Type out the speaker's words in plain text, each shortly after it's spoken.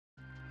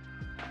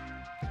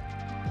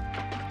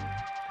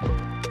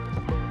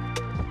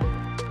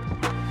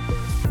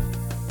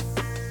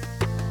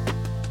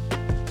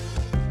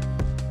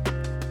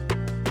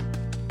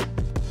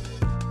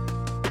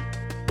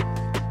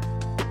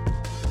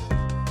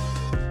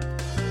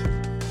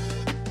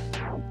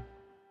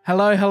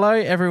Hello,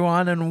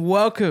 everyone, and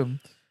welcome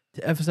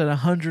to episode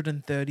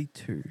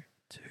 132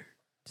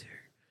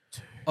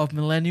 of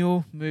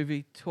Millennial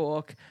Movie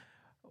Talk.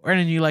 We're in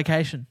a new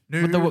location.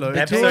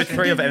 Episode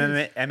 3 of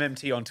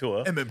MMT on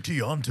tour.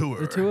 MMT on tour.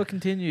 The tour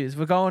continues.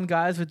 We're going,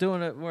 guys. We're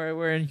doing it.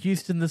 We're in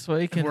Houston this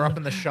week. And We're up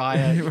in the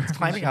Shire. You're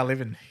claiming I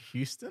live in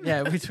Houston?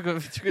 Yeah, we took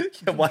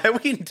it. Why are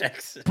we in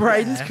Texas?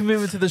 Braden's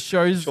commitment to the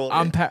show's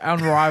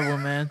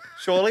unrivaled, man.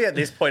 Surely at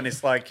this point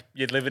it's like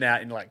you're living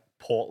out in like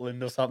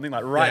Portland or something,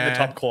 like right in the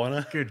top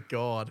corner. Good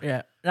God.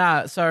 Yeah.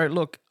 Nah, so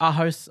look, our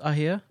hosts are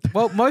here.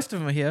 Well, most of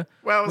them are here.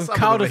 Well, we've some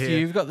culled of a them are few.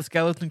 here. We've got the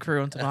skeleton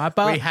crew on tonight,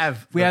 but we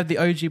have the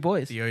OG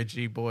boys. The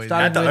OG boys.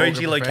 Starting At the with-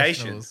 OG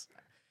location.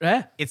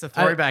 Yeah. It's a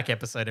throwback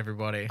episode,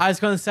 everybody. I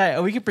was going to say,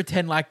 we could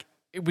pretend like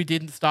we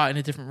didn't start in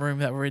a different room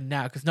that we're in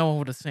now because no one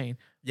would have seen.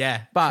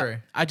 Yeah, But true.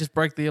 I just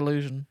broke the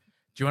illusion.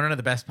 Do you want to know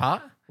the best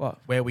part? What?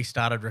 Where we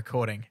started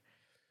recording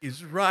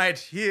is right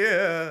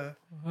here.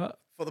 What?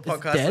 For the It's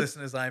podcast dead?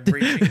 listeners, I'm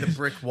reaching the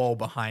brick wall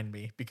behind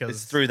me because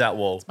It's through that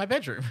wall it's my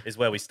bedroom. is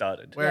where we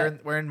started.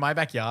 We're in my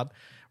backyard.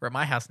 We're at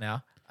my house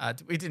now.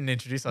 We didn't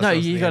introduce No,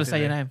 ourselves. you got to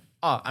say your name.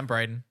 Oh, I'm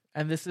Braden.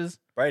 And this is...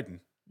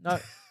 Braden. No.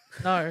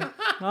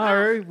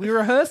 We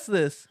rehearsed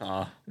this.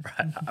 Oh,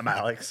 right. I'm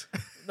Alex.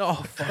 Oh,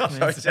 fuck,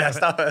 man.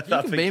 Sorry,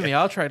 You can be me.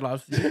 I'll trade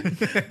lives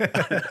with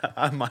you.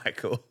 I'm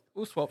Michael.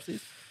 We'll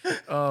swapsies.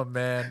 Oh,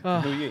 man. Oh,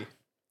 Who are you?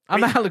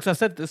 I'm Alex. I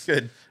said this.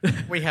 Good.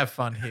 We have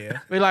fun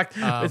here. We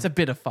it's a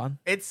bit of fun.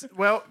 It's,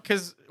 well,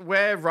 because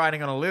we're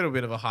riding on a little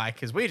bit of a high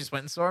because we just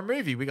went and saw a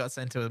movie. We got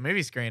sent to a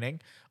movie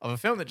screening of a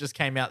film that just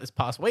came out this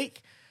past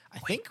week. I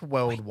think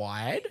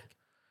worldwide.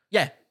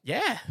 Yeah.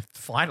 Yeah,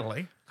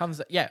 finally.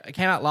 It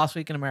came out last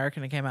week in America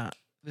and it came out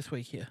this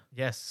week here.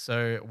 Yes,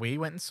 so we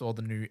went and saw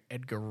the new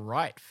Edgar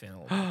Wright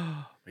film.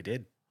 We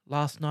did.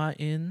 Last night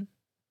in...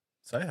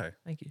 Soho.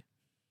 Thank you.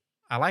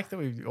 I like that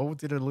we all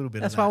did a little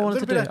bit That's of that. what I wanted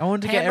to do. I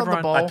wanted to get hand on the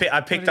everyone... ball.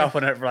 I picked up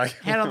on it like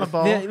Hand on the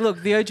ball. Yeah, look,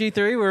 the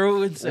OG3, we're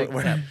all in sync.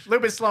 A little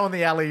bit slow on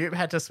the alley. You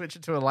had to switch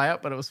it to a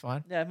layup, but it was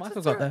fine. Yeah, Michael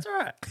It's got there. It's all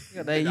right. You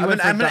got there. You I'm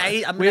went an for a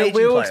dunk. I'm an we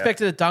Asian all player.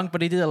 expected a dunk,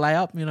 but he did a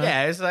layup, you know.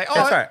 Yeah, it's like,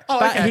 That's right.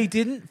 But okay. he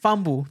didn't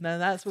fumble. No,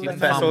 that's what Didn't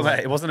that That's matters. all that.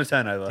 It wasn't a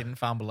turnover. Didn't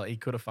fumble it. He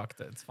could have fucked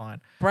it. It's fine.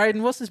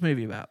 Braden, what's this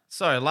movie about?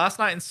 So last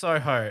night in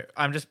Soho,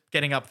 I'm just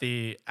getting up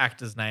the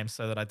actors' names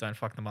so that I don't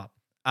fuck them up.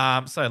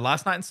 So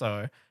last night in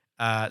Soho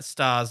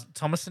stars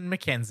Thomasin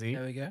McKenzie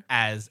There we go.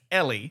 as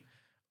Ellie,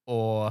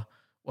 or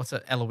what's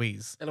it,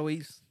 Eloise.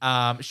 Eloise.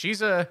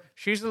 She's a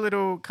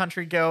little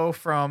country girl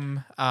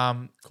from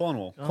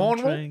Cornwall.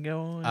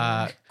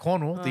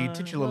 Cornwall, the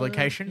titular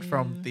location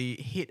from the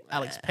hit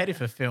Alex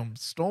Pettyfer film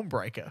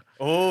Stormbreaker.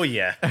 Oh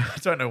yeah. I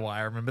don't know why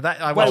I remember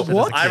that. I Wait, watched it as a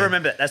what? I kid.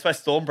 remember that. That's why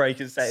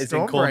Stormbreaker is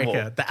in Cornwall.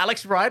 Stormbreaker, the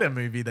Alex Rider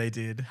movie they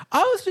did.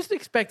 I was just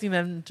expecting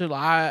them to,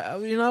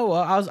 you know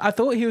what? I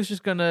thought he was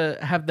just going to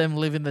have them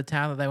live in the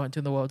town that they went to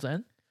in the World's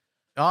End.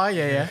 Oh,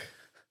 yeah.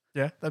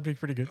 Yeah, that'd be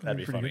pretty good. That'd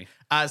be pretty funny.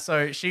 good.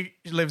 So she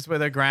lives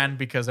with her gran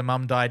because her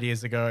mum died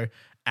years ago,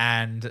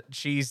 and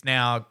she's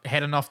now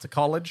heading off to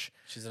college.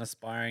 She's an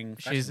aspiring.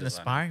 She's an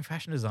aspiring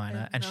fashion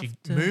designer, and she Heading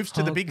off to moves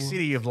to the big Hogwarts.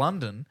 city of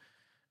London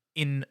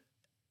in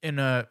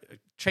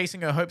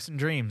chasing her hopes and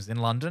dreams in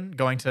London,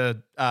 going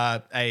to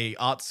a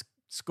arts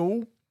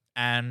school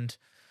and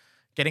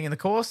getting in the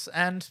course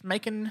and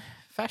making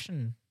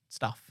fashion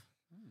stuff.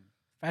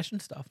 Fashion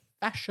stuff.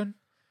 Fashion.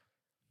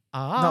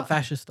 Not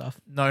fascist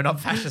stuff. No, not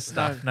fascist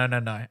stuff. No.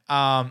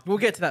 We'll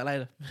get to that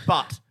later.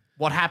 But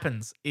what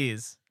happens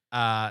is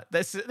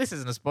this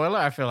isn't a spoiler.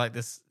 I feel like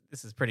this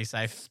is pretty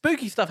safe.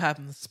 Spooky stuff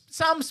happens.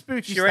 Some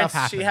spooky stuff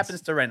happens. She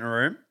happens to rent a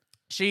room.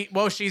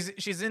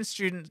 She's in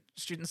student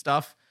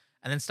stuff,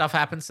 and then stuff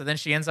happens. So then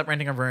she ends up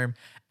renting a room,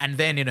 and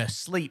then in her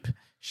sleep,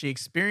 she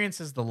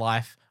experiences the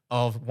life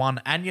of one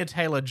Anya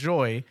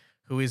Taylor-Joy,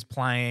 who is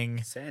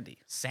playing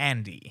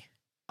Sandy,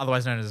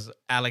 otherwise known as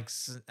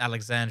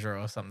Alexandra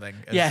or something.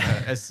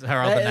 As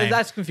her other name.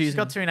 That's confusing. She's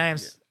got two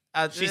names.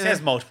 She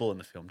says multiple in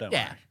the film, don't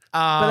Yeah. worry.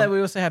 But then we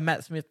also have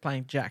Matt Smith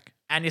playing Jack.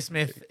 Anya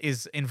Smith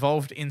is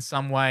involved in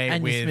some way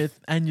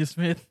Anya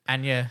Smith.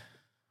 Anya.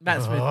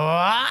 Matt Smith.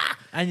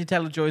 Anya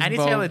Taylor-Joy's Anya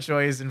involved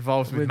Taylor-Joy is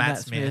involved with Matt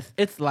Smith.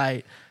 It's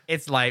late.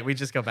 It's late. We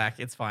just got back.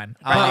 It's fine.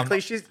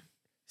 Practically,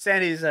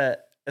 Sandy's a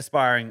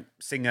aspiring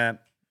singer.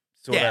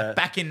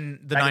 Back in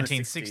the back in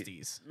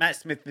 1960s. Matt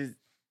Smith is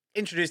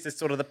introduced as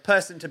sort of the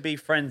person to be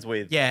friends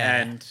with.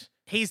 Yeah. And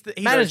He's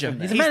Manager.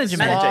 He's a manager,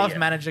 the man. suave Yeah.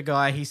 manager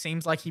guy. He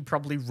seems like he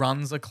probably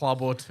runs a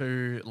club or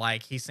two.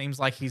 Like, he seems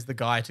like he's the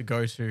guy to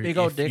go to Big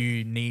old if dick.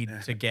 you need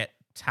to get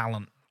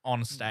talent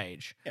on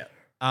stage. Yeah.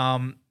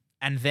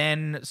 And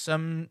then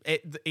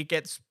it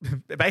gets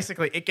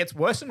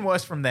worse and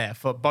worse from there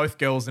for both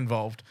girls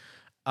involved.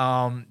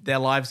 Their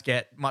lives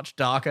get much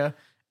darker,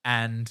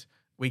 and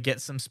we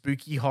get some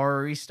spooky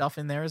horror-y stuff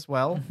in there as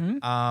well.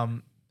 Mm-hmm.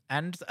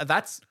 And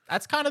that's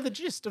kind of the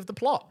gist of the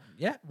plot.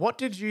 Yeah. What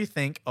did you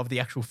think of the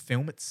actual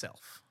film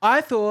itself?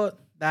 I thought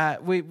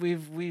that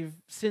we've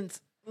since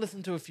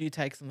listened to a few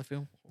takes on the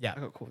film. Yeah. I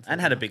got called and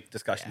had a big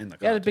discussion in the car.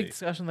 We had a big too.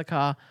 discussion in the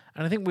car,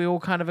 and I think we all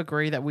kind of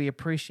agree that we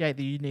appreciate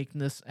the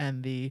uniqueness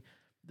and the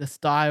the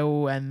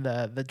style and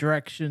the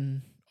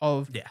direction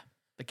of Yeah.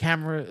 the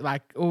camera,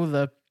 like all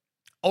the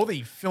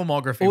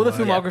filmography. all the work.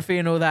 filmography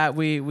and all that.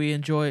 We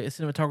enjoy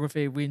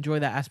cinematography. We enjoy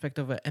that aspect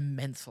of it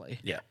immensely.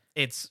 Yeah.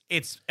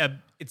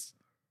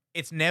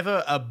 It's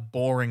never a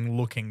boring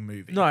looking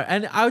movie. No,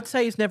 and I would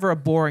say it's never a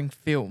boring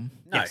film.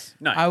 No, Yes.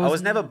 no. I I was-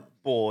 was never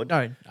bored.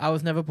 No, I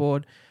was never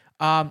bored.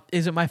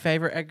 Is it my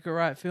favorite Edgar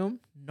Wright film?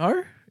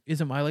 No.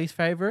 Is it my least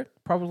favorite?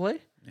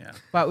 Probably. Yeah.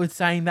 But with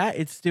saying that,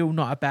 it's still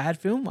not a bad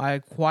film. I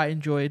quite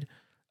enjoyed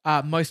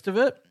most of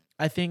it.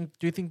 I think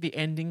the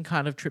ending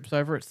kind of trips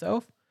over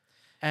itself,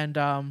 and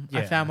I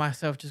Yeah. found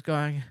myself just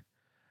going,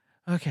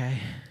 okay,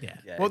 Yeah.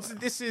 Yeah. Well,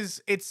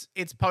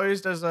 it's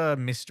posed as a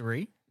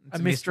mystery. It's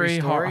a mystery,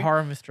 story.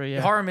 horror mystery. Yeah.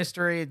 Horror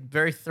mystery,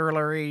 very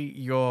thrillery.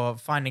 You're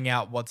finding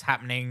out what's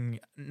happening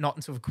not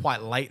until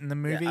quite late in the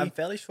movie. Yeah, I'm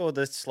fairly sure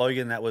the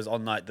slogan that was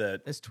on like the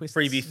There's twists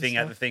preview and thing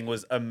at the stuff. thing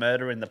was a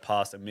murder in the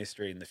past, a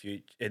mystery in the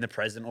future, in the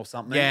present, or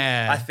something.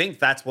 Yeah. I think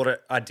that's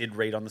what I did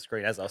read on the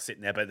screen as I was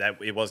sitting there, but that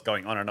it was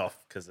going on and off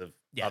because of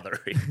Yeah. other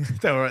reasons.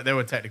 there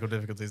were technical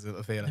difficulties at the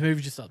The theater.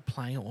 movie just started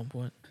playing at one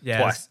point. Yeah,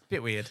 Twice. it's a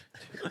bit weird.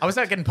 I was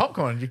out getting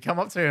popcorn. You come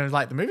up to me and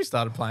like the movie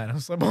started playing. I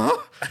was like,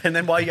 what? And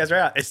then while you guys were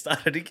out, it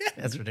started again.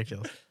 That's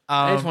ridiculous.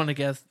 I just want to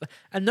guess,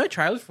 and no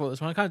trailers for this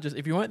one. I can't just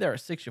if you weren't there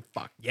at 6, you're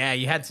fucked. Yeah,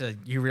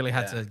 you really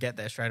had Yeah. to get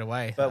there straight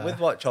away. But with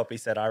what Choppy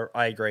said,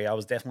 I agree. I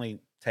was definitely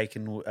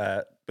taken,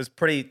 was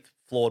pretty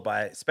floored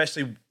by it,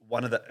 especially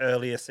one of the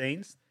earlier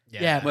scenes.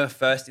 Yeah. We're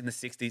first in the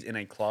 60s in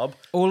a club.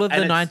 All of the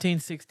And it's-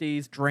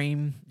 1960s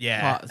dream, Yeah,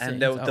 part And scenes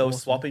they are were awesome.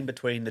 swapping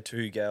between the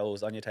two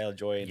girls, Anya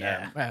Taylor-Joy and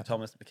Yeah.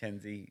 Thomas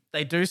Mackenzie.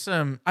 they do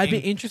some I'd be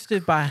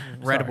interested by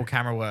incredible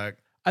camera work.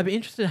 I'd be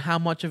interested in how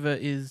much of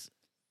it is,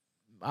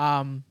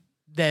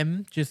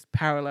 them just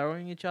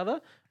paralleling each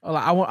other. Or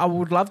like, I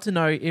would love to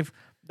know if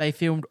they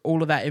filmed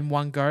all of that in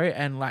one go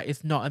and like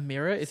it's not a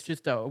mirror, it's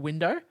just a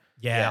window.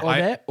 Yeah,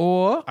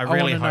 Or I I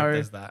really want to hope know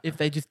there's that. if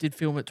they just did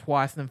film it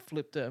twice and then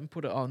flipped it and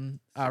put it on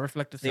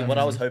reflective See, surface. what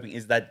I was hoping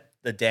is that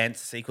the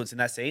dance sequence in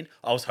that scene,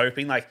 I was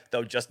hoping like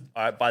they'll just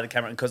by the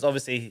camera, because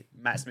obviously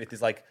Matt Smith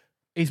is like,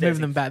 He's there's-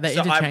 moving them back. They're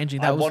so I-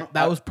 interchanging. I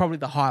That was probably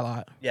the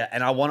highlight. yeah,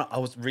 and I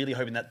was really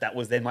hoping that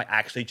was them like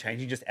actually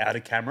changing just out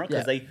of camera,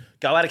 because Yeah. they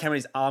go out of camera,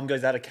 his arm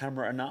goes out of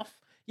camera enough.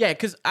 Yeah,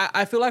 because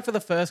I feel like for the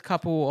first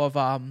couple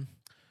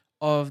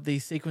of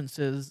these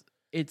sequences,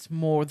 it's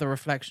more the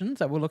reflections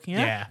that we're looking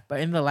at. Yeah. But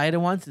in the later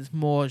ones, it's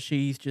more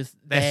she's just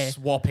They're there.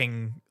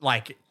 swapping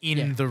like in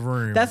Yeah. the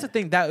room. That's the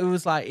thing. That it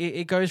was like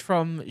it goes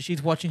from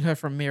she's watching her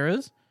from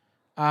mirrors,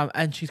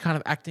 and she's kind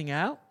of acting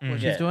out what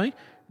she's Yeah. doing.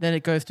 Then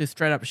it goes to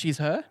straight up she's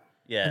her.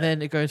 Yeah. And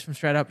then it goes from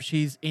straight up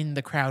she's in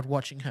the crowd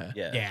watching her.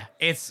 Yeah. yeah.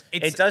 It's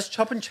It does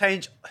chop and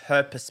change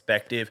her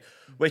perspective,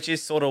 which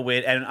is sort of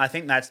weird. And I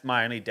think that's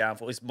my only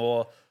downfall is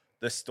more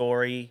the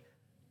story.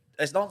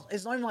 It's not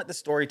even like the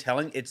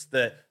storytelling, it's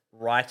the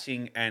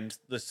writing and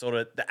the sort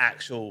of the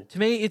actual To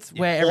me, it's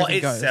where plot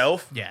everything goes.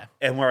 itself Yeah.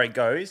 and where it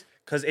goes.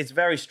 Because it's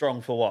very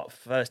strong for what?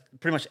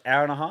 Pretty much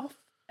hour and a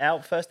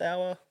half? First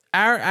hour?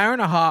 Hour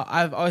and a half.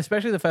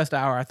 Especially the first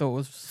hour, I thought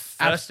was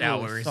first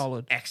absolutely hour is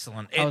solid.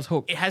 excellent. I was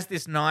hooked. It has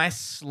this nice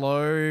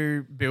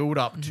slow build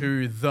up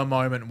to the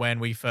moment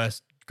when we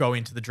first go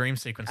into the dream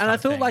sequence. And I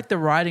type thought thing. like the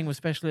writing was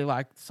especially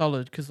like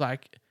solid because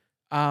like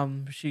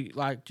she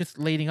like just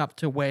leading up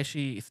to where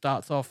she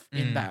starts off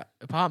in that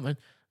apartment.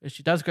 If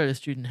she does go to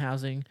student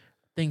housing,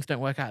 things don't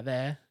work out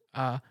there,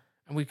 and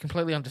we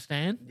completely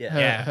understand Yeah. her,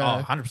 yeah,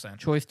 her 100%.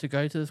 choice to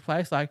go to this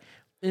place. Like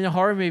in a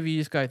horror movie, you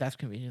just go, "That's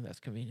convenient. That's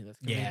convenient. That's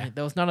convenient." Yeah.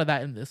 There was none of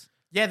that in this.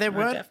 Yeah, there No,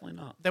 weren't definitely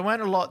not. there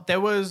weren't a lot. There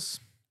was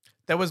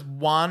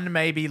one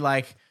maybe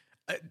like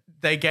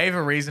they gave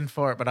a reason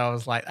for it, but I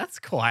was like, that's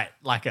quite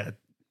like an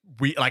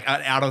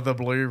out of the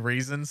blue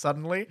reason.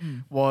 Suddenly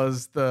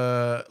was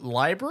the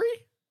library,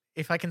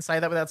 if I can say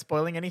that without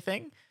spoiling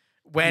anything.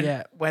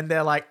 When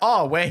they're like,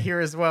 oh, we're here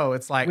as well.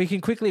 It's like We can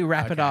quickly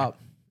wrap it Okay. up,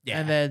 Yeah.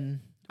 and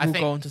then we'll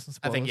go into some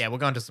I spoilers. think we'll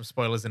go into some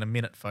spoilers in a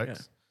minute,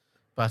 folks.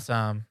 Yeah. But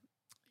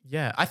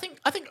yeah, I think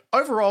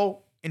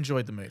overall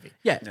enjoyed the movie.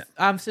 Yeah,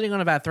 I'm sitting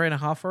on about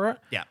 3.5 for it.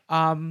 Yeah.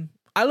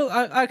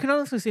 I can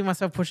honestly see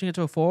myself pushing it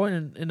to a 4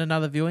 in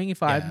another viewing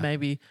if I Yeah.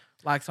 maybe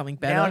like something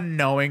Now better.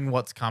 knowing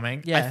what's coming,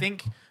 I Yeah.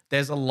 think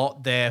there's a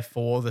lot there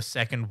for the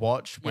second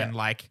watch when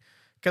Yeah.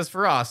 because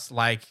for us,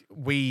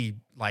 we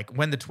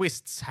when the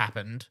twists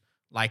happened,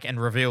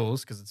 and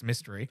reveals because it's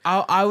mystery.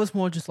 I was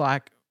more just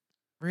like,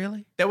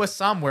 really? There were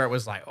some where it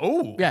was like,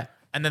 oh, Yeah.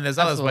 and then there's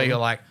others where Absolutely. you're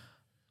like,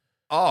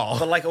 oh,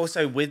 But like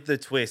also with the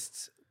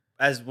twists,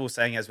 as we were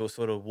saying, as we we're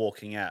sort of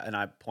walking out, and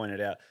I pointed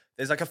out,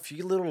 there's like a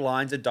few little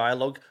lines of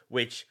dialogue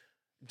which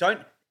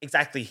don't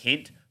exactly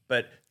hint,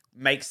 but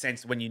make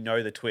sense when you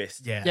know the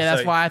twist. Yeah. Yeah,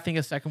 that's So- why I think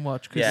a second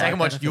watch. could Yeah. like second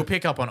watch, benefit. you'll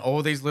pick up on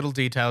all these little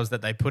details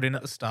that they put in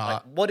at the Like,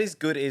 start. what is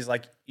good is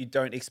like you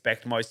don't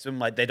expect most of them.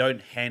 Like they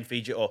don't hand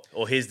feed you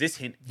or here's this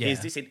hint, here's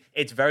Yeah. this hint.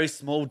 It's very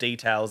small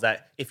details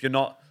that if you're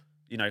not,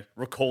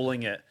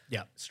 recalling it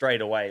Yeah.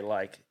 straight away,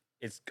 like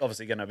it's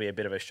obviously going to be a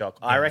bit of a shock.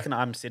 I reckon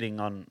I'm sitting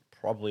on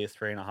probably a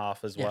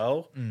 3.5 as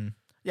well.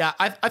 Yeah,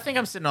 I think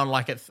I'm sitting on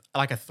like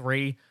a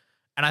 3.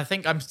 And I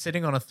think I'm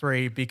sitting on a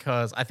 3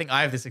 because I think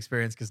I have this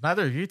experience because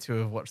neither of you two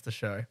have watched the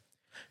show.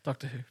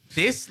 Doctor Who.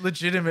 This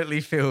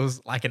legitimately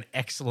feels like an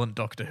excellent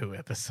Doctor Who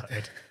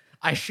episode.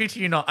 I shit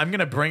you not. I'm going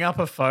to bring up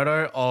a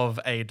photo of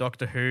a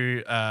Doctor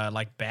Who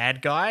like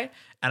bad guy,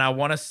 and I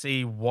want to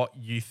see what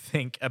you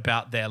think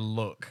about their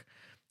look.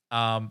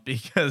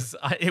 Because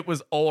it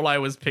was all I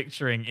was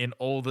picturing in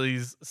all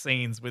these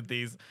scenes with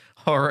these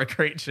horror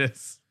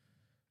creatures.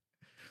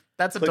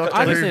 That's a Doctor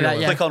I Who can see that,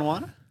 villain. yeah. Click on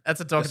one. That's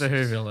a Doctor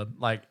Who villain.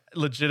 Like,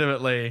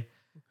 legitimately.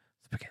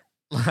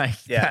 Like,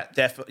 Yeah,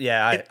 definitely.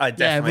 Yeah, I Yeah,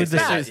 definitely with the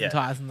see that, suits and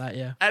ties and that,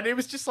 yeah. and it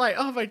was just like,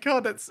 oh my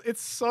god, it's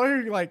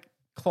so like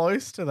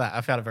close to that.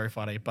 I found it very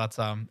funny, but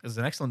it was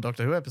an excellent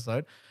Doctor Who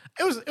episode.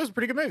 It was a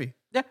pretty good movie.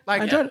 Yeah,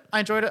 Like I enjoyed it. I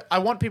enjoyed it. I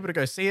want people to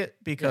go see it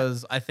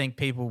because I think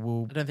people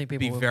will. I don't think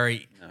people be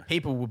will.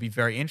 people will be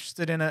very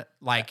interested in it.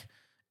 Like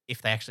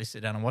if they actually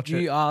sit down and watch You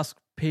it, ask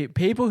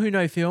people who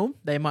know film,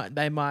 they might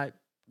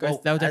go.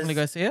 Well, They'll definitely as-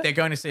 go see it. they're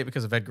going to see it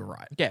because of Edgar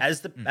Wright. Yeah,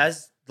 As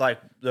like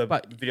the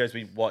But- videos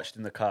we watched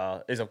in the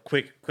car is a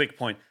quick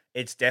point.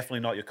 It's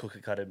definitely not your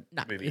cookie cutter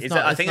No, movie. it's Is not-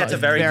 that, I it's think not. that's a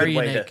It's very very good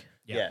way unique. to.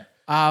 Yeah. Yeah.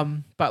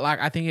 But like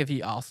I think if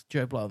you ask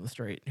Joe Blow on the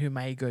street, who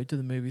may go to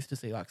the movies to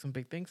see like some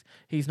big things,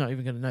 he's not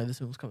even going to know this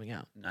film's coming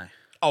out. No.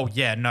 Oh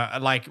yeah, no.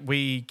 Like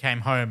we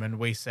came home and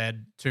we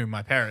said to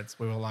my parents,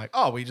 we were like,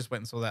 "Oh, we just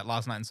went and saw that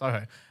last night in Soho."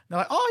 And they're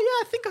like, "Oh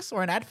yeah, I think I saw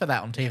an ad for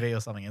that on TV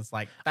or something." It's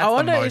like that's I the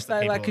wonder most if that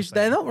they people like have because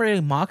they're seen. not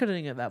really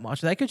marketing it that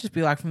much. They could just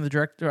be like from the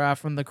director,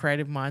 from the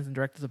creative minds and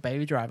directors of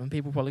Baby Driver, and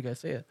people probably go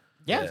see it.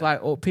 Yeah. It's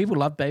like, or people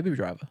love Baby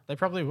Driver. They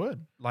probably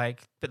would.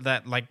 Like, but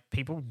that like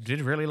people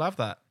did really love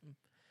that.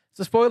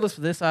 So spoilers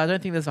for this. I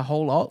don't think there's a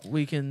whole lot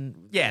we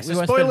can. Yeah, we so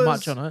won't spoilers. spend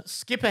much on it.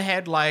 Skip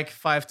ahead like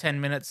 5-10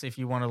 minutes if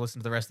you want to listen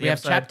to the rest of the We have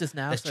episode. chapters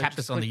now. There's so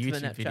chapters just on the click to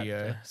YouTube next video,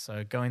 chapter.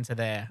 so go into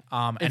there.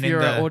 If And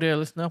you're in an the audio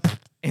listener,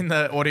 in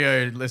the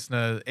audio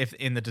listener, if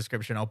in the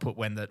description, I'll put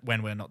when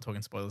we're not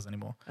talking spoilers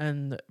anymore.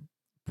 and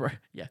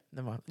yeah,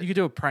 never mind. You could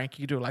do a prank.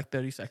 You could do it like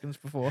 30 seconds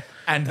before.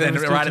 And That then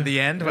was right too- at the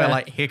end, we're yeah.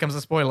 like, here comes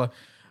a spoiler.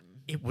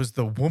 It was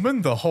the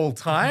woman the whole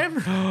time.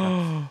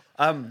 That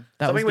was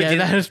Something we that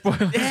didn't. is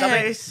spoiler.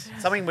 Yes.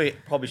 Something we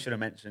probably should have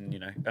mentioned,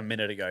 a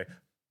minute ago.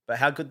 But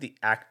how good the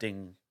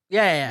acting.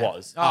 Yeah.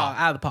 Was.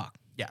 out of the park.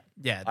 Yeah,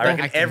 yeah. I the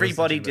reckon acting was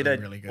everybody did legitimately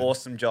an really good.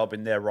 awesome job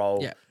in their role.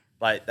 Yeah.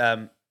 Like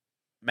Thomas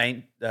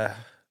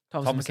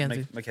Thomas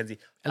Mackenzie. Mackenzie.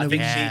 Hello. I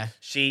think Yeah.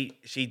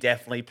 she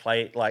definitely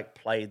played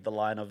the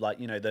line of like,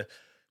 the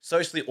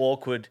socially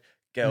awkward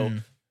girl.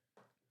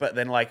 But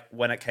then like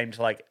when it came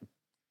to like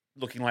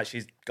looking like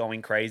she's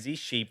going crazy,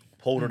 she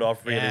pulled it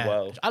off really Yeah.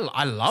 well.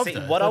 I loved See,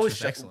 it. what I thought she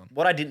was excellent.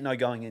 what I didn't know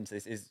going into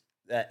this is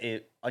that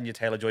Anya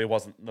Taylor-Joy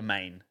wasn't the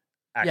main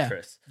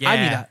actress. I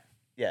knew Yeah. that.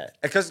 Yeah,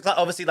 because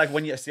obviously, like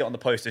when you see it on the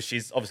poster,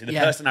 she's obviously the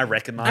Yeah. person I And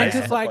recognize.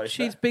 just on the like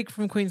poster. she's big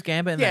from Queen's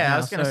Gambit. And that Yeah, I now,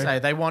 was going to so- say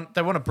they want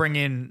to bring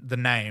in the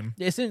name.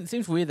 It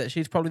seems weird that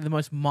she's probably the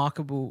most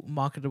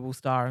marketable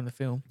star in the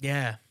film.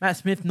 Yeah. Matt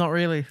Smith, not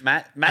really.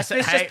 Matt said,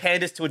 Smith hey- just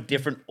panders to a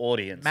different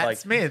audience. Matt like,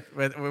 Smith.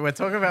 We're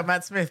talking about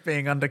Matt Smith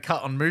being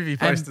undercut on movie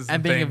posters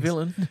And being a things.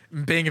 villain.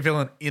 Being a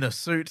villain in a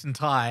suit and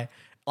tie.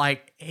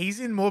 Like he's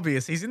in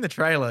Morbius, he's in the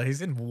trailer,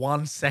 he's in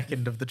 1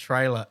 second of the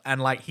trailer,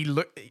 and like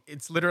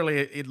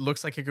it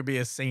looks like it could be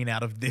a scene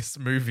out of this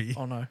movie.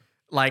 Oh no.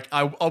 Like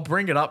I'll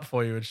bring it up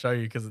for you and show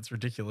you because it's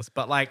ridiculous.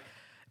 But like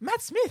Matt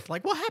Smith,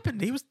 like what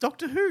happened? He was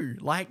Doctor Who,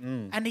 like,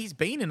 and he's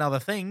been in other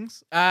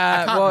things.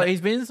 I can't Well, na-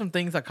 he's been in some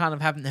things that kind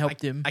of haven't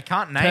helped him. I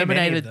can't name any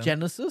Terminator of them.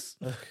 Genesis.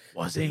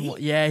 Was Being-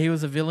 he? Yeah, he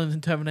was a villain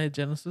in Terminator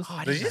Genesis. Oh,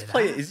 I does he didn't just know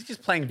play? that. Is he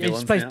just playing he villains?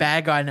 just plays now?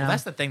 bad guy now. Well,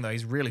 that's the thing though.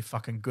 He's really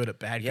fucking good at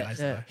bad Yeah. guys.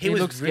 Yeah. Though. He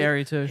looks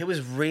scary too. He was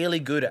really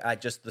good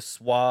at just the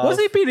suave. What's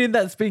he been in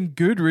that's been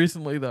good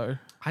recently though?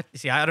 I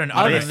don't know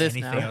Other than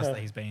anything this now. else that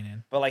he's been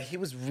in. But like he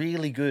was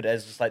really good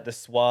as just like the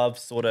suave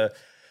sort of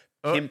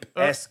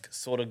pimp-esque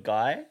sort of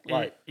guy.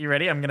 Like You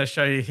ready? I'm going to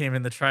show you him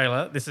in the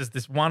trailer. This is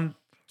this one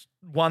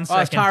Oh, it's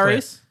second clip.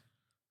 Tyrese.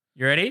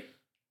 You ready?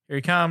 Here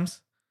he comes.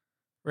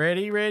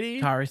 Ready?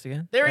 Tyrese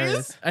again. There he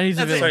is. And he's a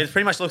That's it. so villain. it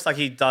pretty much looks like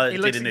he He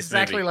did looks in this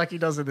exactly movie. like he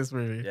does in this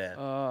movie. Yeah.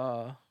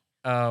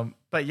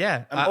 But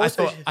yeah, And I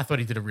also- thought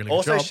he did a really good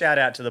Also, job. shout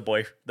out to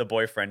the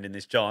boyfriend in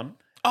this, John.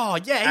 Oh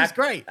yeah, he's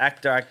great.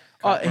 Actor. I can't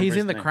Oh, remember he's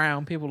his in The name.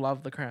 Crown. People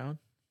love The Crown.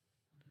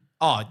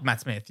 Oh, Matt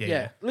Smith.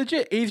 Yeah.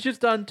 Legit. He's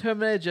just done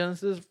Terminator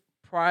Genesis,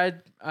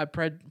 Pride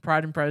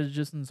and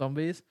Prejudice and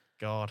Zombies.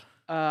 God,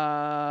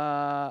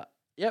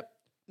 Yep.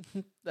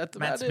 That's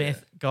about Matt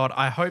Smith. God,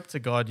 I hope to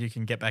God you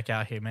can get back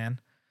out here, man.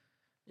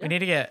 Yeah. We need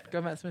to get it.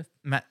 Go Matt Smith.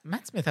 Matt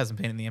Smith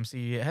hasn't been in the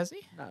MCU yet, has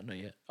he? No, not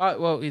yet. Oh,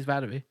 well, he's about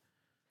to be.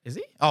 Is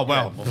he? Oh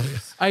well. Yeah,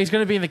 Oh, he's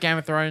going to be in the Game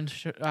of Thrones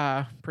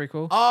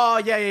prequel. Oh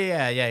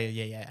yeah.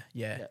 Yeah.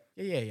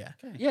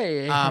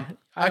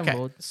 I'm Okay.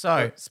 bored.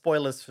 So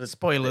Spoilers for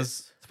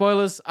spoilers.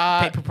 Spoilers.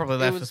 People probably it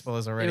left for was-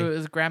 spoilers already. It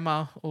was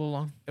Grandma all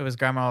along. It was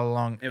Grandma all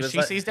along. It was She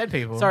like- sees dead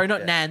people. Sorry,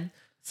 not Yeah. Nan.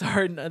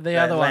 Sorry, the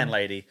other one.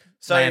 landlady.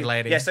 So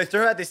Landlady. Yeah. So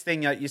throughout this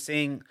thing, you're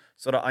seeing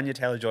sort of Anya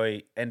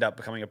Taylor-Joy end up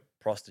becoming a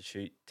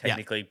prostitute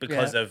technically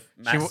because Yeah. of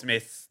Matt She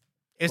Smith's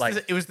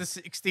It was the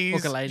 60s.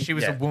 Hooker lady. She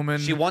was a woman.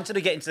 She wanted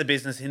to get into the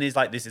business, and he's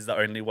like, "This is the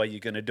only way you're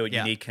going to do it. You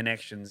Yeah. need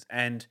connections."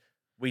 And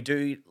we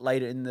do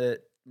later in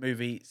the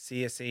movie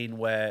see a scene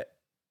where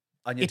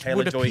Anya It Taylor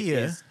would Joy appear-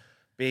 is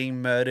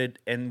being murdered,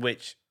 in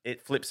which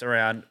it flips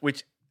around,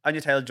 which Anya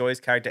Taylor Joy's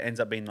character ends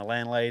up being the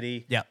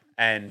landlady. Yep.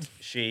 And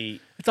she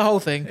It's a whole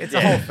thing. It's Yeah.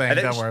 a whole thing. And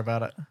then Don't she- worry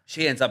about it.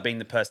 she ends up being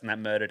the person that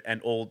murdered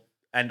and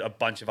a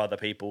bunch of other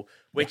people,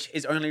 which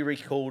is only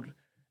recalled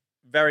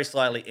very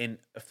slightly in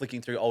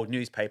flicking through old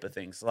newspaper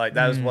things. Like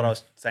that was what I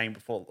was saying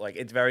before. Like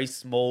it's very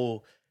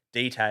small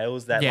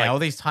details that Yeah, all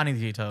like these tiny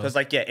details. because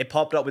like it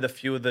popped up with a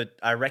few of the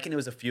I reckon it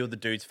was a few of the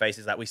dudes'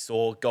 faces that we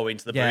saw go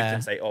into the Yeah. booth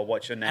and say, "Oh,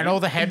 what's your name?" And all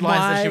the headlines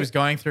that My- she was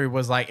going through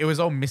was like, it was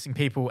all missing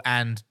people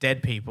and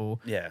dead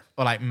people. Yeah.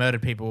 Or like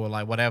murdered people or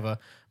like whatever.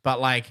 But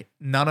like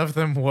none of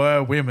them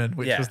were women,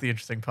 which Yeah. was the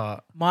interesting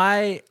part.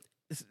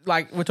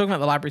 Like we're talking about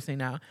the library scene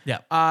now. Yeah.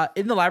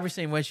 In the library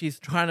scene where she's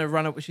trying to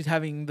run, she's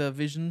having the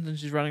visions and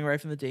she's running away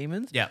from the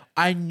demons. Yeah.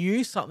 I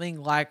knew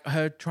something like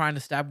her trying to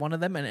stab one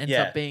of them and ends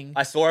yeah. up being.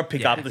 I saw her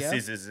pick Yeah. up the Yeah.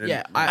 scissors. And,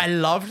 Yeah, I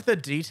loved the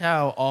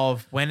detail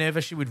of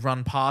whenever she would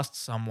run past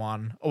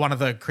someone or one of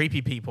the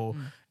creepy people,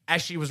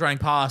 as she was running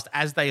past,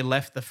 as they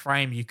left the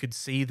frame, you could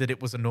see that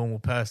it was a normal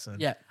person.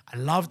 Yeah. I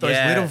love those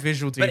little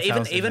visual details.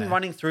 But even in there.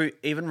 running through,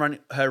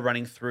 her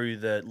running through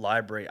the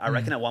library, I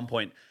reckon at one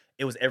point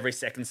it was every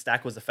second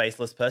stack was a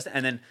faceless person,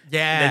 and then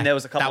Yeah, there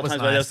was a couple that of was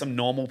times where there was nice. some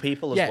normal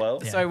people yeah. as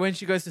well. So when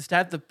she goes to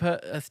stab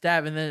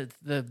stab and then it's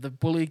the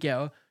bully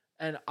girl,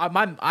 and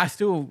I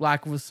still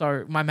like was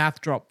so my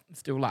mouth dropped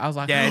still like I was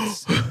like Yeah,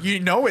 it's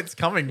it's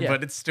coming, Yeah.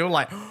 but it's still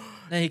like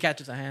then he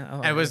catches her hand. I was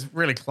it like, was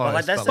really close.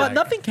 like, that's but, but like,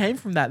 nothing came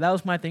from that. That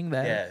was my thing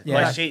there. Yeah,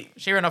 Yeah. like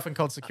she ran off and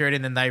called security,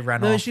 and then they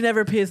ran No, off. she never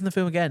appears in the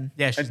film again.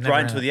 Yeah, she's and never right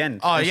in until it. the end.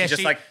 Oh And yeah, she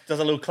just like does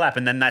a little clap,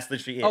 and then that's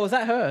literally it. Oh, was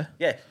that her?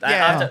 yeah,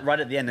 Yeah. right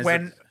at the end.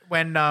 there's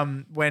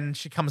when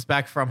she comes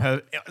back from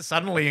her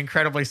suddenly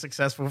incredibly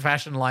successful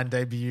fashion line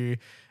debut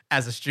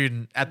as a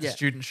student at the Yeah.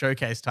 student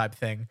showcase type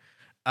thing.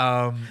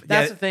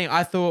 That's the thing.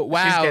 I thought,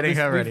 wow, getting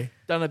her we've ready.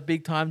 done a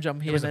big time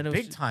jump here. It was and a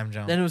then big time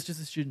jump. Then it was just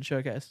a student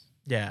showcase.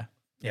 Yeah,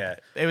 yeah.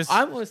 it was.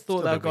 I always thought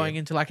still they a were bit going weird.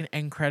 into like an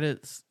end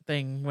credits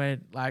thing where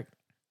like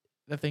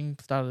the thing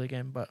started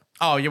again, but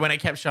Oh yeah, when it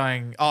kept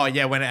showing. Oh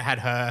yeah, when it had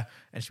her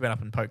and she went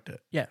up and poked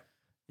it. yeah.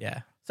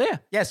 Yeah, So yeah,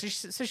 yeah. So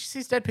she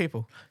sees dead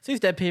people,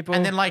 sees dead people.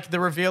 and then like the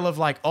reveal of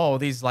like, oh,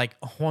 these like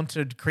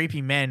haunted,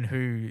 creepy men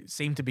who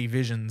seem to be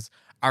visions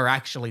are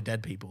actually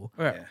dead people.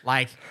 Right. Yeah.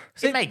 Like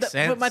See, it makes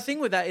sense. But my thing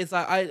with that is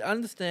like I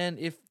understand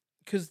if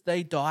because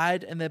they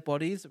died and their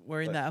bodies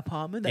were in that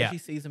apartment, that Yeah. she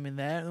sees them in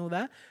there and all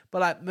that.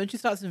 But like when she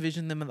starts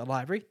envisioning them at the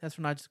library, that's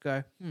when I just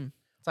go,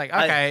 it's like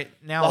okay,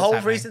 now The what's whole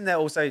happening? reason they're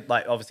also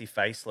like obviously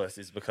faceless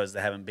is because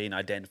they haven't been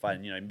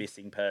identified,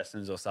 missing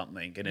persons or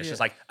something, and it's Yeah. just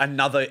like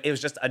another. It was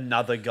just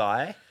another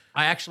guy.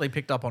 I actually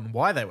picked up on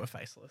why they were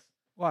faceless.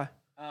 why?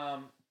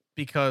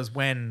 Because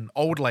when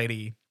old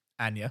lady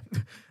Anya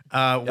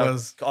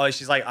was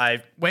she's like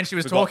when she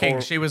was we got talking,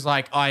 all- she was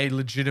like, I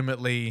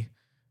legitimately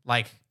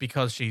like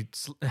because she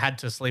had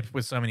to sleep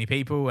with so many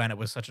people and it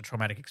was such a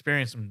traumatic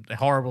experience and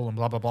horrible and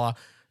blah blah blah.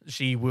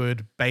 She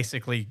would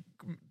basically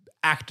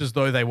act as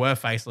though they were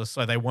faceless,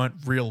 so they weren't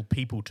real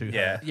people to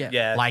her.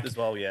 Yeah. Like as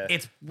well, yeah.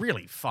 it's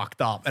really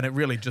fucked up, and it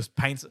really just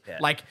paints Yeah.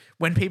 like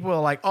when people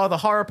are like, "Oh, the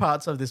horror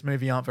parts of this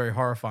movie aren't very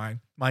horrifying."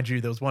 Mind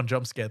you, there was one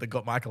jump scare that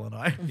got Michael and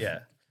I. yeah.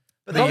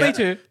 But Got then- me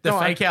too. The Go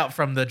on. fake out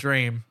from the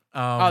dream.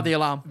 The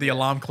alarm. The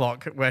alarm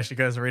clock where she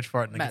goes to reach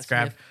for it and it Matt gets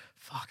grabbed. Smith.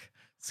 Fuck,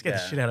 scared the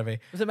Yeah. shit out of me.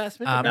 Was it Matt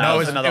Smith? No, No, it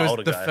was another it was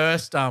older the guy.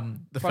 first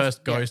first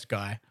yeah. ghost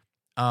guy.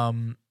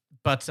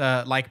 But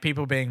like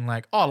people being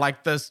like, oh,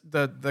 like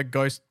the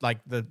ghost, like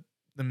the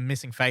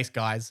missing face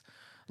guys,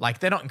 like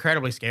they're not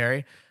incredibly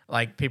scary.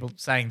 Like people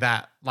saying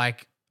that,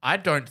 like I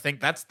don't think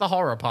that's the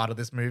horror part of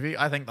this movie.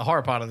 I think the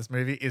horror part of this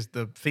movie is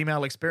the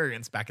female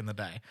experience back in the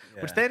day,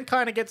 which Yeah. then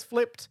kind of gets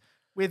flipped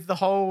with the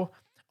whole,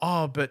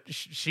 oh, but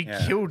she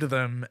Yeah. killed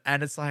them,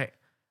 and it's like,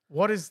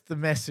 what is the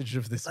message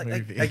of this like,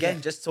 movie?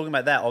 again, just talking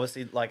about that,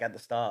 obviously, like at the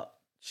start,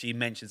 she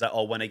mentions that,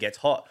 oh, when it gets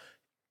hot,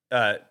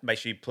 make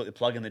sure you put the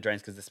plug in the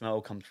drains because the smell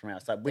comes from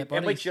outside. In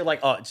bodies. which you're like,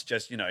 oh, it's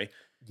just,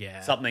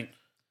 yeah, something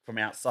from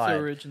outside.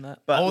 Sewerage and that.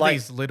 But all like,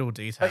 these little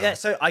details. but yeah,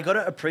 so I got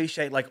to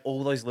appreciate like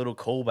all those little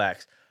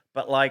callbacks.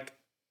 But like,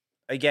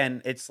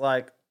 again, it's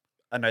like,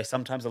 I know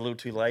sometimes a little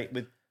too late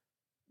with,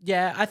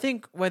 Yeah, I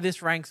think where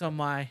this ranks on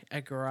my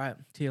Edgar Wright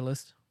tier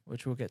list,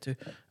 which we'll get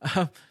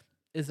to,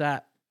 is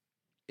that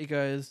it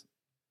goes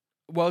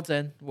World's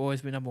End will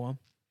always be number one.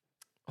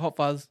 Hot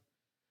Fuzz,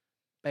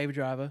 Baby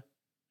Driver,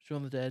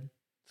 Shaun the Dead,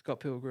 Scott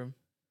Pilgrim,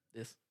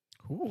 this.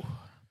 Ooh,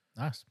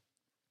 nice.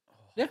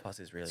 Yeah. Fuzz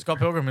is really Scott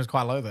Pilgrim is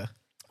quite low there.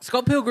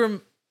 Scott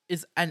Pilgrim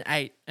is an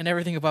 8, and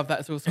everything above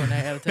that is also an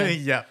 8 out of 10.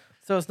 yeah.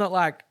 So it's not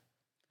like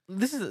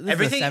this is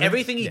everything. a 7.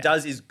 Everything he Yeah.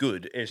 does is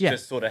good. It's Yeah.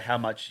 just sort of how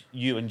much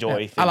you enjoy. Yeah.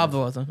 Things. I love the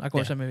Warzone. I can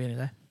watch Yeah. that movie any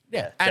day.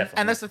 Yeah, And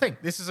definitely. that's the thing.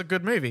 This is a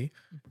good movie.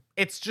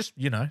 It's just,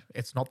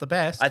 it's not the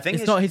best. I think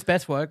It's not his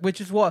best work,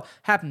 which is what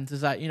happens.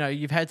 Is that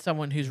you've had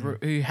someone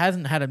who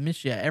hasn't had a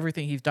miss yet.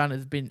 Everything he's done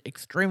has been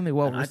extremely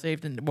well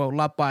received and well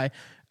loved by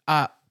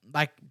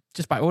like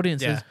just by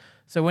audiences. Yeah.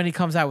 So when he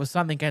comes out with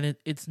something and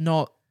it's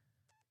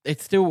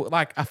still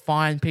like a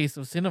fine piece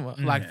of cinema,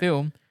 like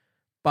film,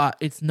 but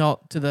it's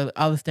not to the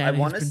other standard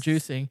wanna he's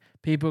producing.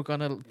 People are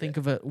gonna think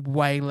of it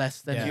way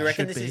less than Yeah. it Do you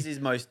reckon should this be. is his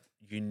most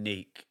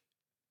unique?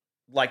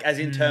 Like, as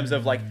in terms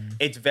of like,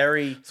 it's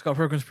very Scott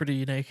Pilgrim's pretty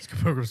unique.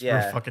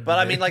 yeah. But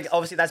I mean, like,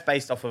 obviously that's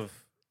based off of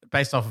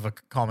based off of a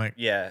comic.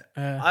 yeah.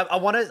 Uh, I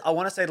want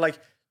to say like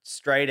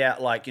straight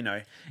out like he's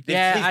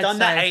Yeah, I'd done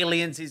the say-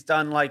 aliens, he's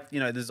done like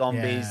the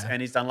zombies, Yeah.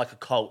 and he's done like a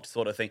cult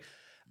sort of thing.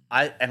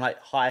 And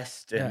like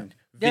heist and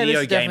Yeah, this video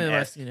is game. definitely the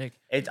most unique.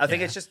 I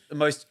think it's just the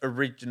most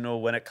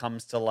original when it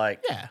comes to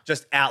like Yeah.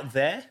 just out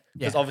there.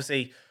 Because Yeah.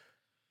 obviously,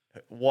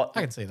 what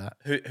I can see that.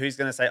 who's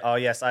going to say, oh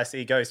yes, I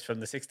see ghosts from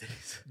the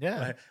 60s?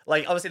 Yeah.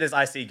 like obviously there's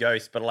I see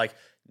ghosts, but like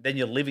then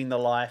you're living the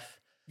life.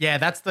 Yeah,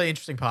 that's the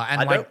interesting part,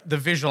 and I like don't- the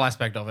visual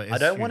aspect of it. Is I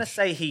don't want to huge.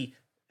 say he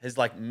has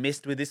like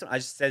missed with this one. I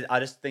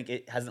just think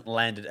it hasn't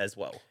landed as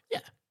well. Yeah,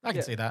 I can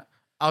Yeah. see that.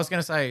 I was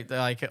gonna say that,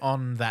 like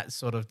on that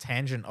sort of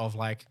tangent of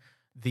like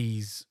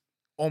these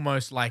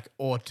almost like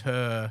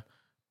auteur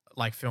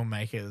like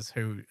filmmakers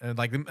who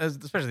like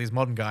especially these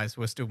modern guys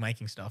who are still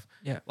making stuff.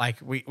 Yeah. Like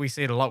we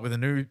see it a lot with a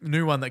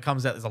new one that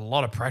comes out. There's a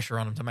lot of pressure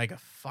on them to make a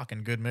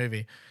fucking good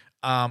movie.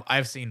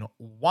 I've seen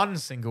one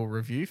single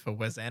review for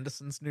Wes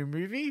Anderson's new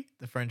movie,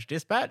 The French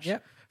Dispatch,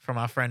 Yep. from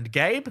our friend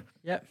Gabe,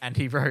 Yep. and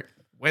he wrote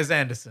Wes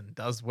Anderson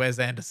does Wes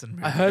Anderson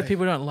movie. I heard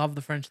people don't love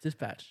the French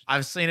Dispatch.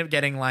 I've seen it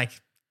getting like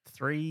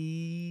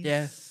 3.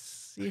 Yeah.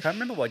 I can't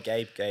remember what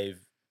Gabe gave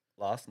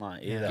last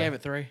night either. Gave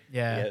it 3.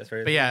 Yeah, Yeah, it's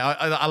really but yeah,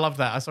 I love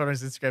that. I saw it on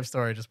his Instagram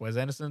story. Just Wes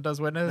Anderson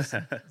does Wes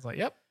Anderson. It's like,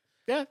 yep,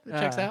 yeah, it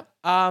checks out.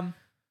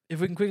 If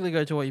we can quickly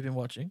go to what you've been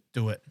watching,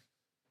 Do it.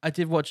 I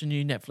did watch a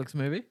new Netflix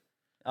movie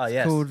Oh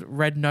yes. called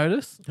Red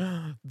Notice.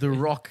 The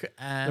Rock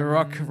and The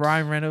Rock,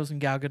 Ryan Reynolds, and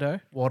Gal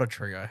Gadot. What a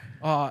trio.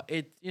 Oh,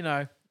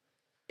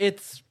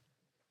 it's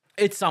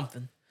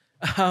something.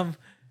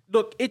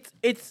 Look,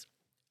 it's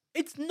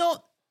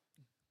not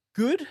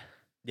good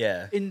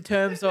Yeah. in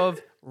terms of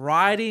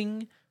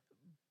writing,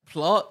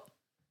 plot.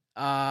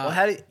 Well,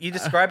 how you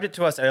described it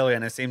to us earlier,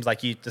 and it seems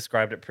like you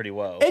described it pretty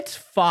well. It's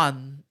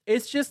fun.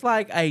 It's just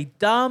like a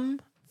dumb,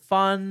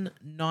 fun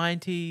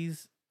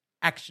 90s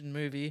action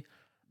movie.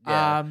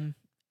 Yeah.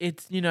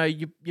 It's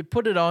you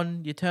put it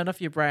on, you turn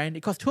off your brain.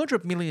 It costs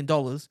 $200 million.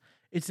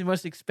 It's the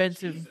most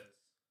expensive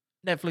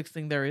Netflix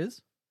thing there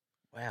is.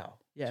 Wow.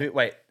 Yeah.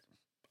 Wait.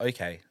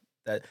 Okay.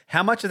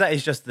 How much of that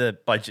is just the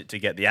budget to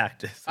get the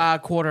actors?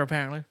 Quarter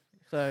apparently.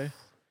 So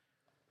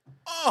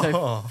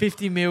Oh,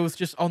 50 mils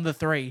just on the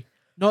 3.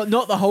 Not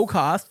the whole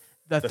cast,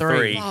 the 3.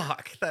 three.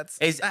 fuck. That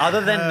Other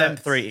than them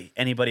hurts. 3,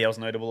 anybody else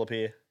notable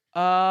appear?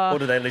 Or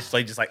do they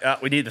literally just like,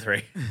 we need the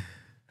 3?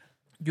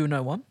 You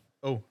know one.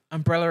 Oh,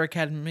 Umbrella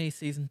Academy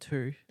season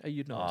 2. Are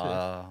you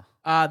not?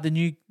 Oh. The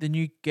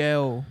new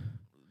girl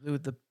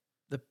with the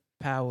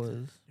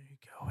powers. you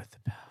go with the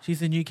power. She's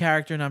the new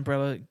character in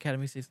Umbrella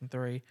Academy season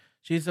 3.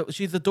 She's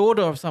the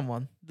daughter of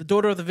someone, the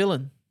daughter of the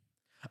villain.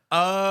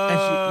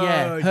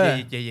 Oh,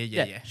 her.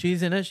 yeah.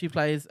 She's in it. She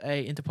plays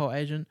a Interpol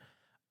agent.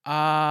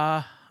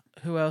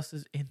 Who else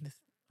is in this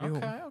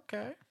film?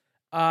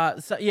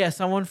 Okay.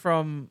 Someone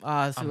from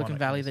not Silicon gonna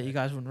Valley say. that you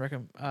guys wouldn't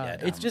recommend. no, I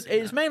It's haven't just seen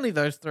it's that. mainly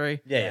those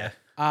 3. Yeah.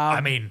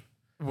 I mean,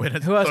 when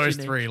it's who else do you those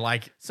need? 3,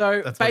 like,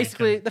 So That's what you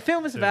basically, can the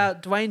film is do.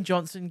 about Dwayne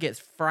Johnson gets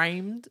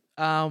framed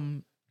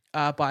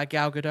by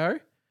Gal Gadot.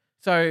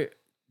 So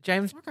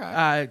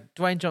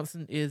Dwayne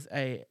Johnson is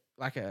a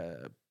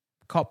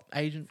cop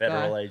agent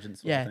Federal guy. agent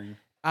sort Yeah. of thing.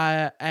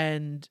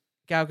 And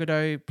Gal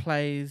Gadot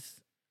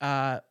plays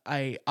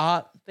a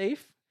art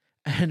thief,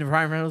 and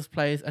Ryan Reynolds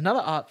plays another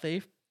art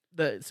thief.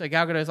 So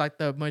Gal Gadot is like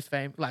the most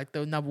famous, like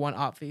the number one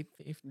art thief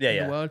in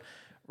Yeah. the world.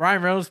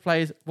 Ryan Reynolds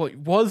plays what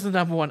was the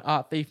number one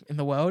art thief in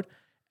the world,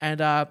 and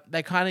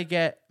they kind of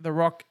get The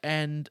Rock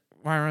and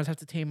Ryan Reynolds have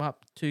to team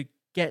up to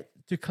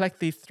collect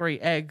these 3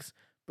 eggs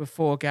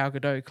before Gal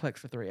Gadot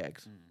collects the 3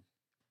 eggs.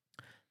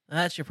 And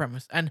that's your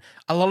premise, and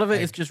a lot of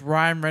it is just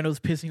Ryan Reynolds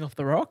pissing off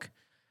The Rock.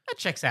 that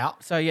checks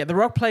out. So yeah, The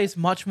Rock plays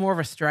much more of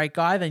a straight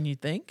guy than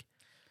you'd think.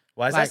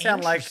 Why does Like, that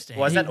sound like? interesting.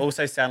 Why does that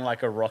also sound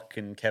like a Rock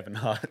and Kevin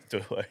Hart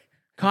duo?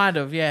 Kind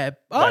of, yeah.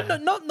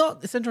 But-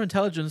 Not Central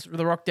Intelligence.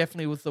 The Rock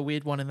definitely was the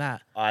weird one in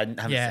that. I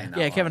haven't Yeah. seen that.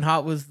 Yeah, one. Kevin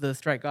Hart was the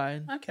straight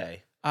guy.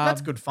 Okay. That's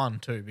good fun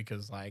too,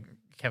 because like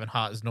Kevin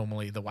Hart is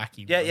normally the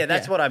wacky. Yeah, one. yeah,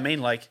 that's Yeah. what I mean.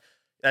 Like,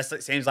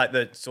 it seems like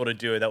the sort of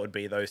duo that would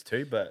be those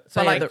two. But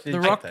So, But, yeah, like, The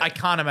Rock- I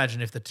can't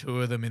imagine if the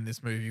 2 of them in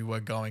this movie were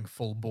going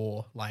full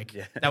bore. Like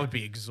Yeah. that would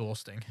be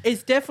exhausting.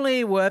 It's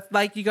definitely worth.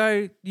 Like you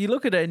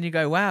look at it and you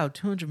go, "Wow,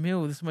 200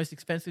 mil. This is the most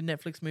expensive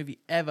Netflix movie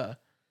ever."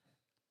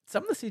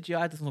 Some of the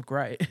CGI doesn't look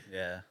great,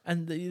 yeah,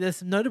 and there's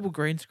some notable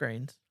green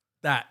screens.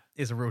 That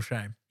is a real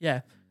shame.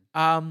 Yeah.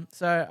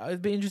 So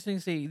it'd be interesting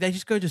to see. They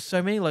just go to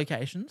so many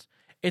locations.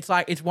 It's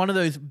like it's one of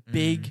those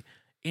big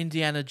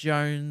Indiana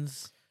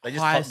Jones. they're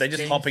heist just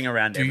things. hopping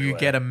around. Do you everywhere.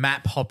 get a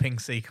map hopping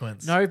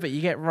sequence? No, but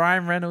you get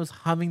Ryan Reynolds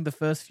humming the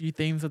first few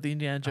themes of the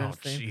Indiana Oh Jones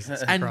theme,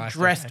 Jesus and Christ,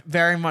 dressed okay.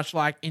 very much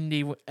like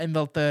Indy in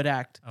the 3rd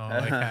act. Oh,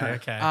 okay,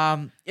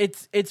 okay.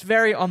 It's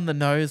very on the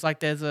nose. Like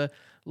there's a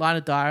line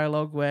of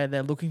dialogue where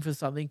they're looking for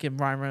something and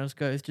Ryan Reynolds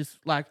goes, just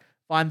like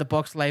find the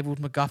box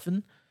labeled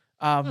MacGuffin.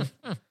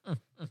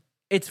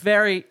 It's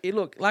very,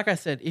 look, like I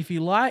said, if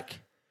you like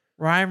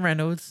Ryan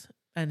Reynolds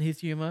and his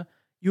humor,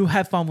 you'll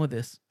have fun with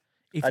this.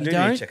 If I you do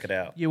don't, need to check it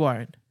out. you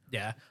won't.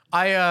 Yeah.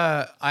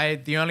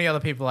 I the only other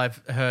people I've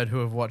heard who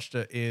have watched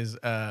it is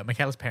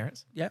Michaela's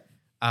parents. Yep.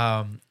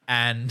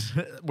 And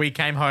we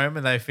came home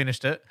and they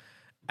finished it,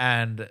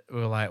 and we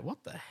were like,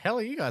 "What the hell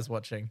are you guys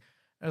watching?"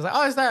 I was like,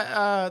 "Oh, is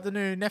that the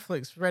new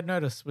Netflix Red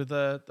Notice with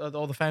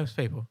all the famous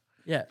people?"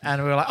 Yeah.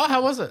 And we were like, "Oh,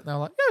 how was it?" And they were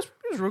like, "Yeah,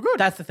 it was real good."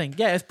 That's the thing.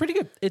 Yeah, it's pretty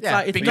good. It's Yeah,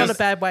 like it's because not a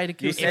bad way to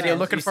kill. You said you're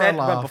looking you for a said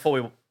laugh. before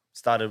we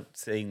started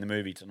seeing the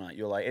movie tonight.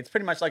 You're like, it's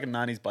pretty much like a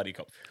 '90s buddy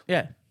cop.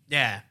 Yeah.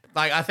 Yeah,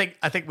 like I think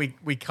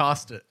we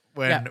cast it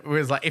when Yeah. it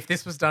was like, if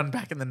this was done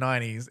back in the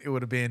 90s, it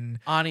would have been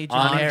Arnie, Jim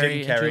Arnie, Carrey, Jim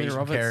and Carrey, Julia Jim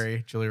Roberts.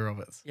 Carrey, Julia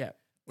Roberts, Yeah.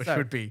 which So-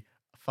 would be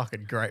a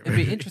fucking great It'd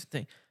movie. be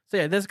interesting. So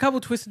yeah, there's a couple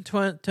twists and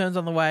turns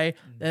on the way.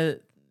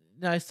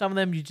 Some of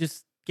them you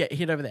just get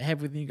hit over the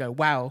head with and you go,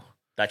 wow.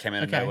 That came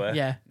out of Okay. nowhere.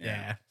 Yeah.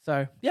 Yeah.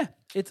 So yeah,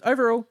 it's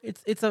overall,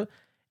 I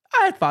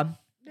had fun.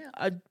 Yeah.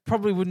 I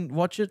probably wouldn't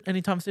watch it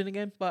anytime soon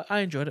again, but I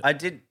enjoyed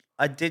it.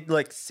 I did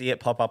like see it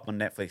pop up on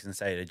Netflix and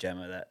say to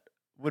Gemma that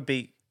would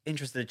be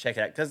interested to check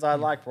it out because I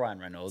like Ryan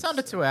Reynolds. It's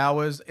under 2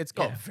 hours. It's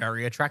got Yeah.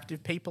 very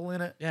attractive people in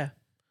it. Yeah.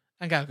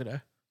 And Gal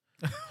Gadot.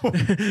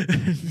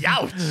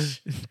 Youch!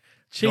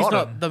 She's Got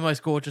not him. the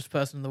most gorgeous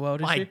person in the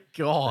world, is My she?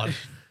 God.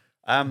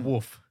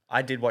 Woof.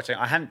 I did watch it.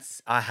 I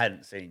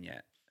hadn't seen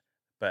yet,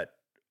 but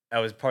I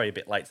was probably a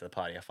bit late to the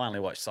party. I finally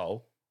watched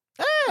Soul.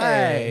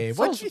 Hey,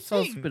 what do you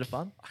Soul's think? a bit of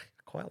fun. I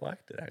quite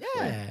liked it actually.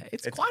 Yeah,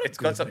 it's quite a it's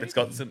got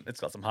good some it's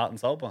got some heart and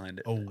soul behind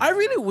it. Oh. I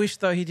really wish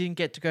though he didn't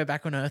get to go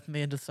back on Earth in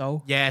the end of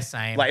Soul. Yeah,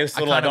 same. Like it was I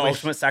sort of like kinda the wish-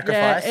 ultimate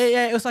sacrifice.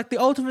 Yeah, it was like the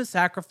ultimate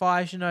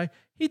sacrifice.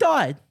 He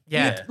died.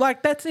 Yeah.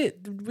 Like that's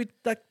it.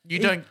 You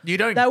don't.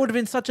 That would have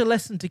been such a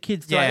lesson to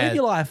kids. To Yeah. live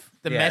your life.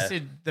 the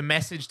Yeah.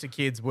 message to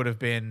kids would have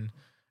been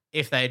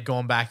if they had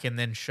gone back and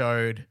then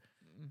showed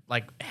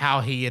like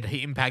how he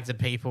impacted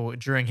people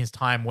during his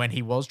time when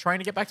he was trying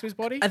to get back to his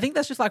body. I think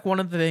that's just like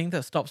one of the things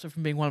that stops it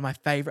from being one of my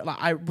favorite. Like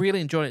I really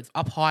enjoyed it. It's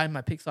up high in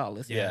my Pixar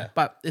list. Yeah.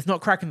 But it's not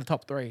cracking the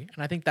top 3,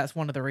 and I think that's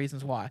one of the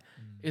reasons why.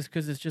 Is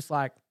because it's just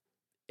like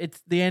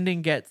it's the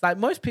ending gets like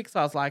most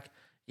Pixar's like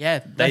They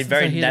lessons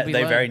are here to be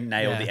very learned.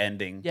 nailed Yeah. the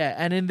ending. Yeah,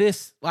 and in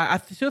this, like, I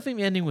still think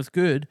the ending was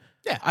good.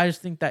 Yeah. I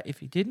just think that if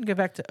he didn't go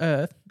back to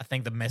Earth, I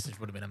think the message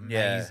would have been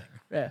Yeah. amazing.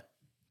 yeah.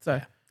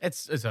 So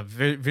It's a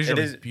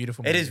visually It is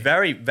beautiful. It movie. is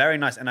very very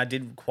nice, and I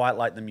did quite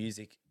like the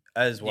music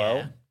as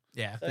well.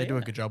 Yeah, So, they do a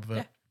yeah. good job of it.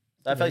 Yeah.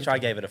 So I feel like I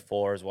gave it a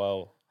 4 as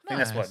well. I think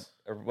that's Nice.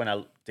 what when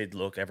I did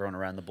look, everyone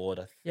around the board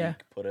I think Yeah.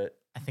 put it.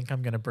 I think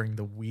I'm going to bring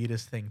the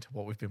weirdest thing to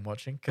what we've been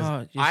watching because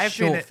Oh, your I've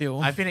been short at,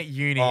 film. I've been at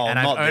uni Oh, and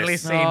I've not only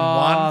this. seen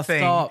one thing.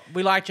 Stop.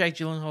 We like Jake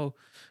Gyllenhaal.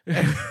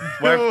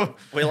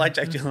 We like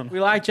Jake Gyllenhaal. We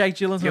like Jake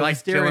Gyllenhaal. Do you like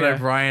Mysterio. Dylan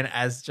O'Brien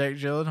as Jake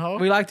Gyllenhaal?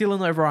 We like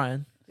Dylan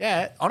O'Brien.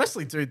 Yeah,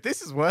 honestly, dude,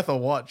 this is worth a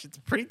watch. It's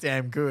pretty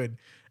damn good.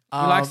 We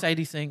like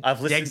Sadie Sink.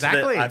 I've listened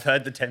exactly. I've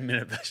heard the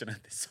 10-minute version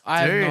of this.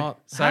 I dude, have not.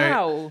 so-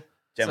 How?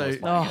 Gemma was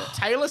So playing it.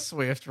 Taylor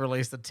Swift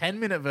released a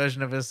 10-minute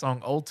version of her song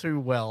All Too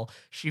Well.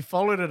 She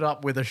followed it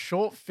up with a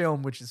short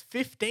film, which is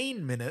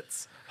 15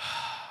 minutes,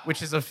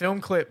 which is a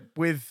film clip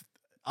with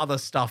other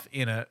stuff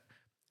in it,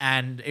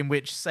 and in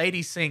which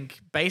Sadie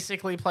Sink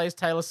basically plays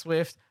Taylor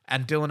Swift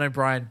and Dylan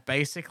O'Brien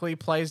basically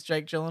plays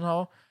Jake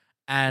Gyllenhaal.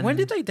 And When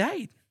did they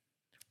date?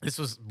 This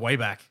was way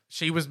back.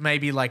 She was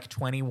maybe like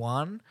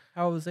 21.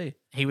 How old was he?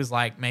 He was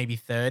like maybe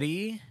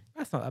 30.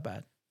 That's not that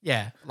bad.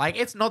 Yeah, like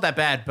it's not that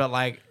bad, but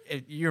like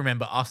you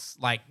remember us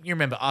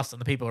and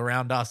the people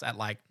around us at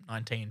like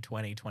 19,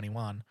 20,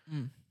 21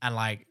 and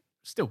like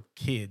still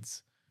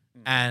kids.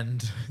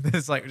 And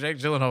there's like Jake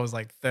Gyllenhaal was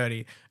like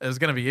 30. There's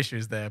going to be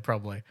issues there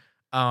probably.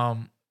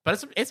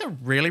 But it's a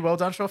really well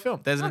done short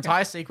film. There's an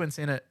entire sequence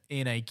in it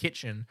in a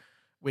kitchen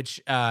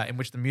in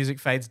which the music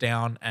fades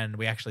down and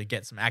we actually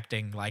get some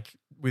acting like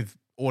with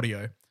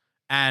audio.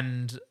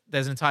 And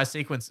there's an entire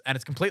sequence and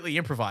it's completely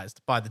improvised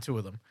by the two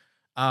of them.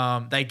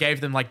 They gave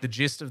them like the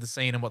gist of the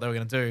scene and what they were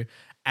going to do.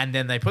 And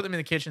then they put them in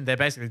the kitchen. They're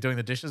basically doing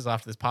the dishes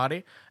after this party.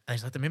 And they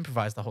just let them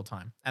improvise the whole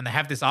time. And they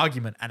have this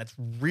argument and it's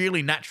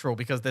really natural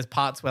because there's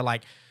parts where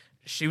like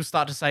she'll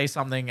start to say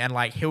something and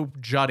like he'll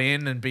jut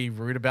in and be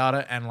rude about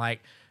it. And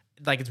like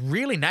it's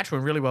really natural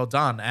and really well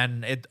done.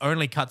 And it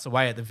only cuts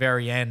away at the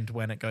very end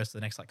when it goes to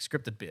the next like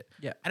scripted bit.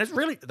 Yeah. And it's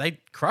really, they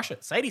crush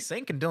it. Sadie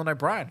Sink and Dylan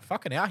O'Brien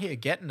fucking out here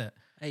getting it.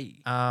 Hey.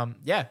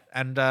 Yeah.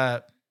 And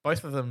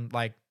both of them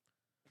like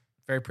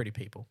very pretty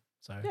people.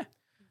 So Yeah.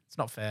 it's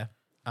not fair.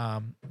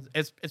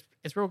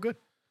 It's real good.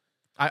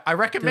 I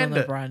recommend Dylan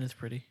it. O'Brien is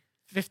pretty.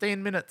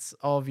 15 minutes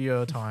of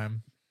your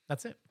time.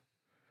 That's it.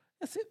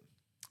 That's it.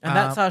 And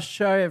that's our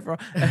show, everyone.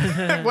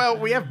 Well,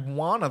 we have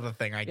one other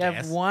thing, I You guess.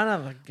 have one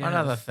other. One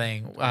other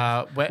thing.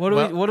 What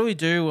do we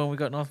do when we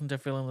got nothing to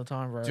fill in the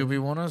time, bro? Do we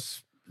want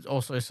to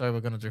also say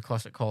we're going to do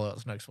classic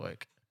callouts next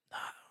week?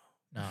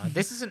 No.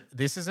 This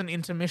isn't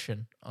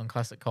intermission on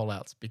classic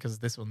callouts because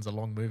this one's a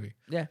long movie.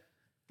 Yeah.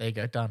 There you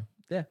go. Done.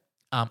 Yeah.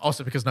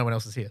 Also because no one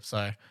else is here.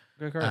 So,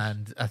 Go Crows.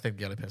 and I think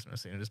the only person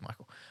who's seen it is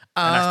Michael.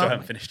 And I still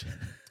haven't finished.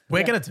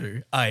 We're going to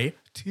do a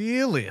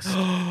tier list.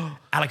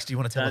 Alex, do you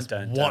want to tell us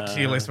Dun, dun, what dun.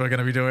 tier list we're going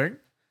to be doing?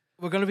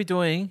 We're going to be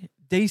doing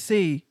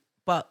DC,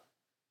 but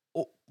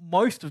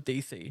most of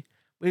DC.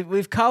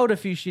 We've culled a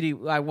few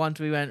shitty ones.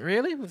 We went,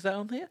 really? Was that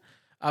on here?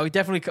 We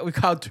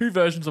culled 2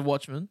 versions of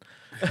Watchmen,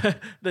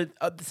 the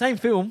same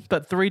film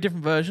but 3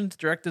 different versions: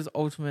 director's,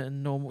 ultimate,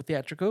 and normal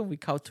theatrical. We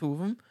culled 2 of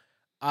them,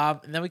 and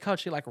then we culled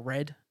shit like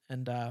Red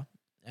and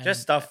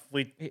Just stuff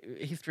we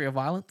History of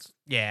Violence.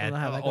 I Yeah, don't know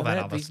how all that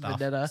got other there. V for stuff.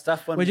 Vendetta.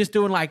 stuff when We're just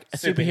doing like a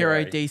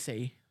superhero Superhero.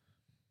 DC.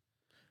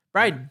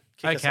 Braden,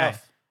 kick us Okay.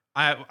 off.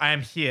 I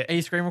am here. are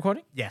you screen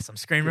recording? Yes, I'm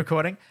screen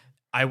recording.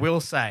 I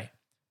will say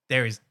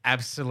there is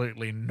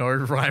absolutely no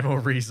rhyme or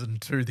reason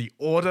to the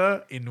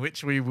order in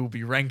which we will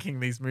be ranking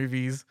these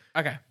movies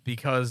Okay.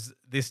 because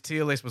this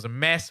tier list was a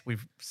mess.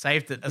 We've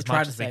saved it as tried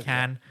much to as we save it,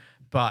 can,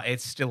 but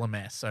it's still a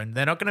mess. So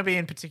they're not going to be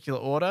in particular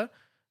order.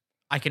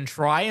 I can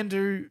try and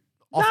do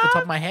off the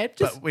top of my head,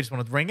 but we just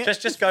want to bring it.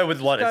 Just go with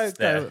what is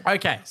there. go.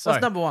 Okay, so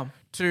What's number 1?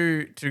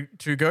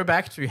 to go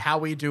back to how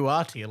we do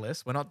our tier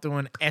list, we're not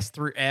doing S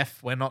through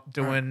F. We're not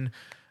doing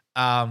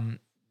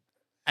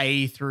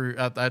A through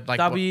like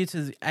W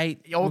to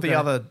 8. all We'll the go.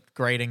 other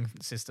grading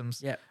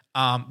systems. Yep.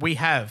 We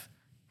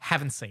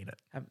haven't seen it.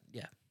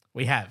 Yeah.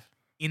 We have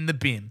in the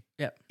bin.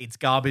 Yep. It's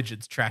garbage.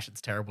 It's trash.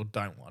 It's terrible.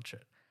 Don't watch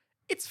it.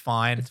 It's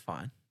fine. It's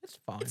fine. It's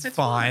fine. It's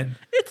fine.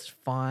 It's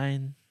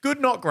fine. Good,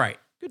 not great.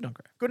 Good, not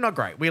great. Good, not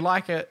great. We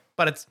like it,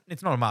 but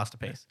it's not a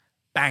masterpiece.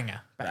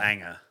 Banger.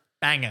 Banger.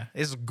 Banger.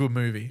 This is a good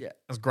movie. Yeah.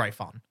 It's great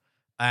fun.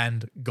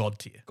 And God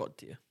tier. God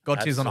tier.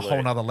 God tier's on a whole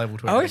Absolute. nother level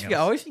to I always, everything I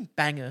else. always think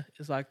banger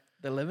is like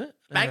the limit.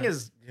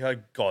 Bangers. Oh,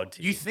 God.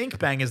 You think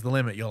Banger's the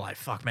limit. You're like,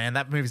 fuck, man,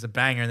 that movie's a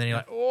banger. And then you're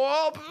like,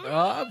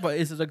 oh, But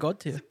is it a God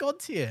tier? God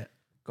tier.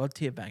 God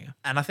tier banger.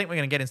 And I think we're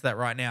going to get into that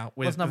right now.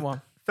 With What's number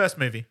 1? First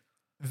movie,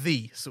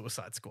 The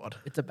Suicide Squad.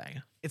 It's a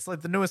banger. It's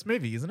like the newest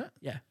movie, isn't it?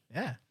 Yeah.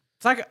 Yeah.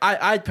 It's like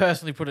I'd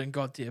personally put it in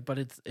God tier, but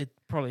it's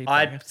probably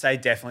banger. I'd say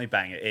definitely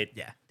banger.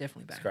 Yeah.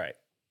 Definitely banger. It's great.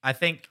 I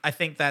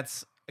think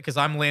that's because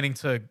I'm leaning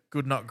to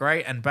good, not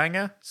great, and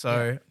banger.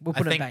 So we'll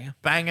put I it think banger.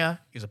 Banger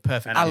is a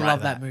perfect. And I name for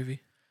love that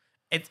movie.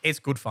 It's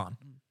good fun.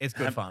 It's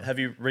good fun. Have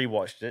you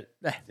rewatched it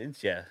Yeah.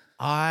 since? Yeah.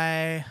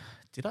 I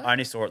I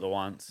only saw it the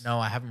once. No,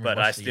 I haven't. But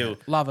rewatched I it still.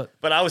 yet. Love it.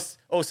 But I was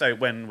also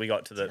when we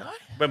got to the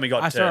when we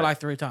got I to saw it like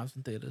 3 times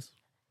in theaters.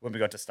 when we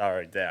got to Star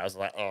Road there, I was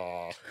like,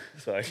 oh.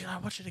 So Did I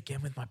watch it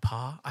again with my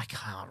pa? I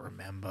can't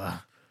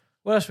remember.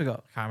 What else we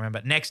got? Can't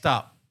remember. Next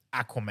up,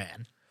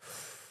 Aquaman.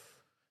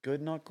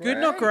 good, not great. Good,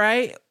 not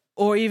great,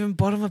 or even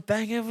bottom of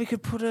banger. We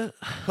could put it.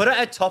 Put it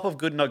at top of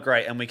good, not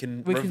great, and we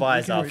can We can-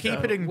 revise we can after.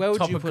 Keep it in Where would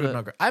top you of put good, it?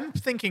 not great. I'm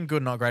thinking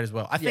good, not great as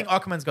well. I think Yeah.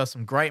 Aquaman's got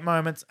some great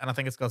moments, and I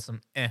think it's got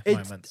some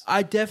moments.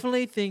 I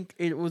definitely think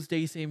it was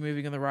DC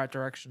moving in the right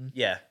direction.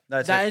 Yeah,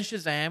 that's That it. and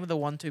Shazam, the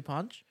 1-2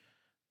 punch,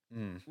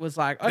 Mm. was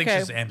like, I think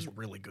okay, Shazam's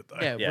really good though.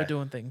 yeah, Yeah. we're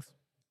doing things.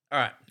 All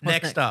right. What's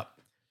Next next? up,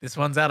 this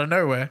one's out of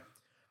nowhere.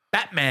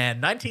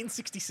 Batman,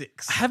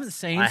 1966. I haven't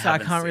seen, I so I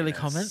haven't can't seen really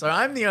this. comment. So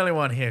I'm the only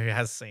one here who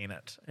has seen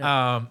it.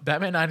 Yeah.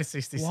 Batman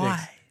 1966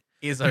 Why?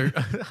 is a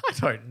I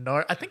don't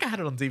know. I think I had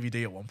it on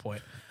DVD at one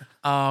point.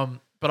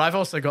 But I've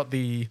also got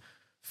the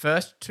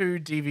first 2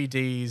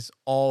 DVDs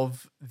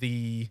of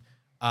the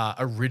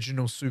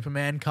original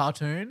Superman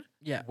cartoon.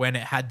 Yeah. When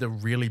it had the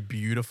really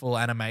beautiful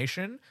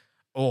animation.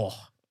 Oh,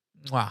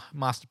 wow,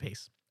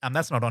 masterpiece.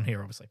 That's not on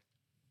here, obviously.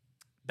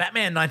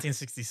 Batman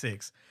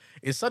 1966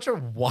 is such a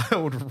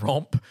wild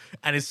romp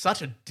and is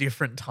such a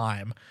different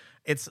time.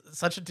 It's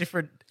such a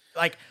different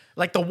like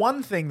the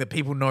one thing that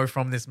people know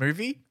from this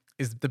movie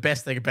is the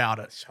best thing about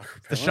it.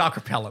 The shark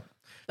repellent.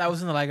 That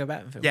was in the Lego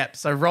Batman film. Yep.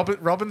 So Robin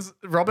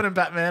and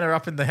Batman are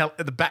up in the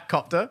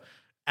Batcopter,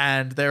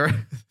 and they're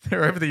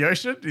over the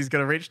ocean. He's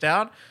gonna reach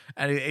down,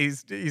 and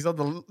he's on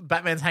the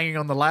Batman's hanging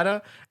on the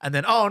ladder, and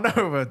then oh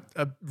no,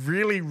 a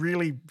really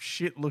really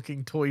shit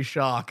looking toy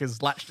shark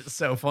has latched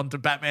itself onto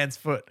Batman's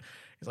foot.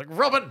 He's like,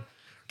 Robin,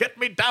 get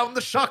me down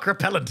the shark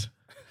repellent.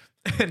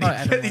 And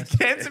he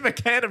hands him a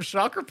can of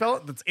shark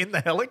repellent that's in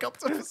the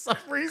helicopter for some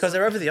reason. Because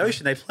they're over the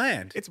ocean, they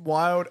planned. It's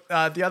wild.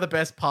 The other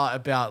best part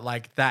about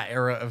like that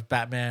era of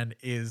Batman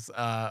is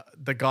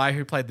the guy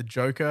who played the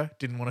Joker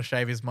didn't want to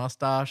shave his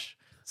mustache,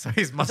 so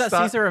his Is mustache.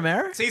 that Caesar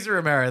Romero? Caesar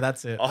Romero.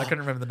 That's it. I Oh. couldn't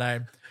remember the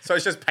name. So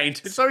it's just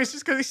painted. So he's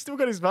just because he's still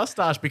got his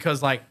mustache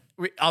because like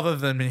other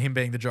than him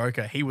being the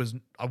Joker, he was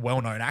a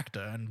well-known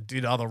actor and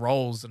did other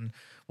roles and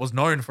was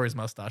known for his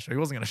mustache, so he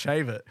wasn't going to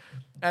shave it,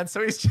 and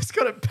so he's just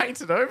got it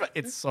painted over.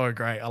 It's so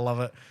great. I love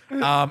it.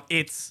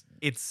 It's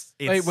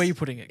Wait, where are you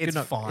putting it? It's Good,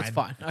 not- fine. It's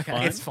fine.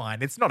 Okay. It's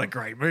fine. It's not a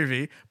great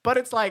movie, but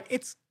it's like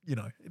it's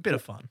a bit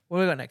of fun. What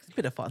do we got next? A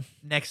bit of fun.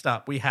 Next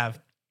up, we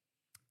have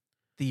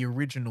the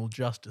original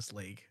Justice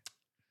League.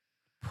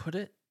 Put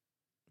it.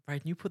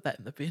 Brayden, you put that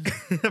in the bin.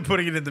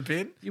 Putting it in the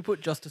bin. You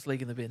put Justice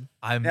League in the bin.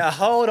 I'm Now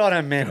hold on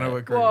a going to minute.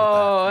 agree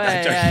Whoa, with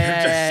that. hey,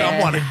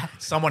 hey, hey, hey.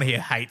 Someone here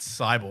hates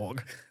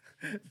Cyborg.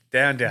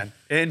 Down,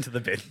 into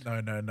the bin.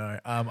 No.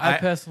 I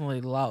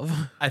personally love.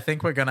 I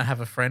think we're going to have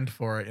a friend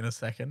for it in a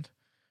second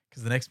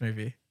because the next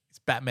movie is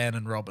Batman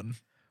and Robin.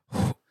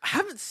 I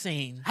haven't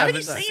seen. Haven't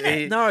you Haven't seen seen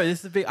it? it? No, this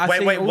is a big. I've Wait,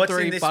 seen all what's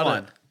three, in this but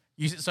one?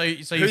 So you've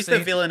Who's the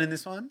seen villain in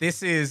this one?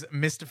 This is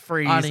Mr.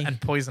 Freeze Arnie. and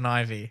Poison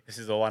Ivy. This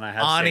is the one I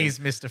have Arnie's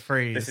seen. Mr.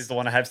 Freeze. This is the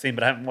one I have seen,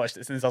 but I haven't watched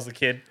it since I was a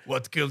kid.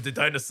 What killed the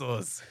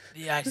dinosaurs?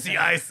 The Ice The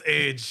Ice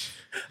Age.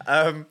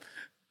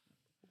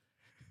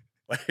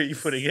 Where are you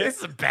putting it? This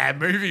is a bad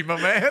movie, my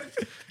man.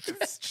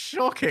 It's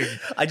shocking.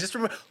 I just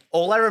remember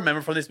all I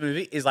remember from this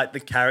movie is like the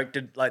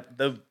character, like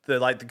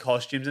the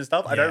costumes and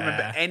stuff. I don't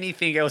remember Yeah.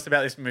 anything else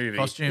about this movie.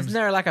 Costumes. Isn't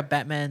there like a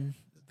Batman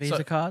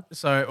Visa card?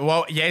 So,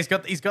 well, yeah, he's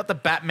got the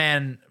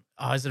Batman.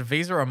 Oh, is it a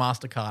Visa or a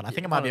Mastercard? I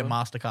think it might be a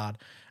Mastercard,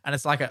 and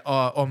it's like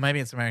or maybe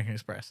it's American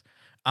Express.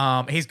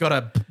 He's got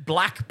a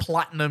black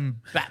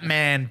platinum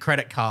Batman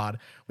credit card,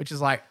 which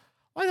is like,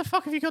 why the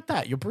fuck have you got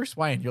that? You're Bruce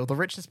Wayne. You're the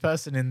richest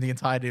person in the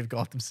entirety of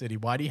Gotham City.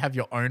 Why do you have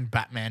your own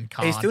Batman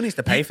card? He still needs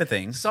to pay for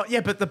things. So yeah,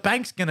 but the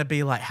bank's gonna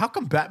be like, how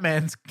come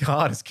Batman's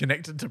card is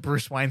connected to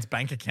Bruce Wayne's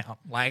bank account?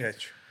 Like,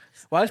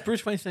 Why is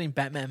Bruce Wayne sending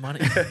Batman money?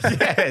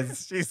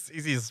 yes, is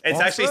he a It's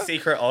sponsor? actually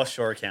secret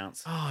offshore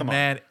accounts. Oh Come on.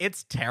 man,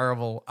 it's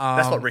terrible.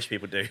 That's what rich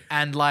people do.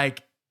 And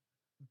like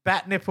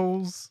bat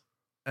nipples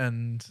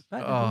and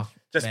nipples?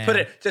 Just man.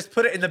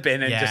 put it in the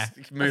bin and Yeah,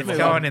 just move it's on.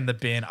 going in the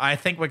bin. I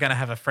think we're gonna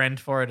have a friend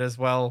for it as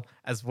well.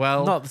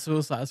 Not the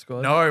Suicide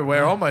Squad. No,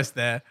 we're almost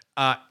there.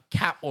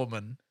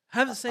 Catwoman.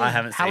 Haven't seen. I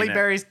haven't seen Halle it.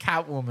 Berry's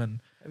Catwoman.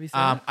 Have you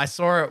seen it? I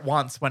saw it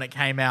once when it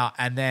came out,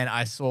 and then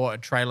I saw a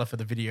trailer for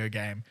the video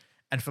game,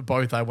 and for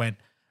both I went,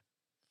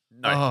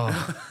 No.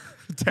 oh,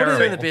 Put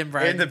terrible. it in the bin,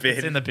 bro. In the bin.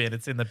 It's in the bin.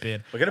 It's in the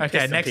bin. We're gonna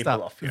piss some next people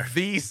up, off here.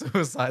 The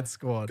Suicide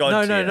Squad. God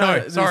No, tier. no,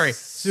 No, sorry,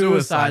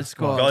 Suicide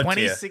Squad. God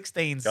tier.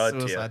 2016 God tier.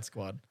 Suicide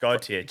Squad.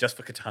 God tier, just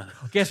for Katana.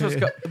 Guess what's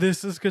got?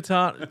 This is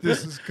Katana.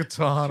 This is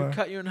Katana.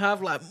 Cut you in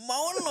half like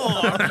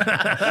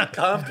monologue.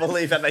 Can't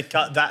believe that they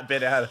cut that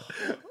bit out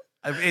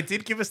It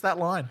did give us that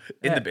line.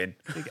 in the bin.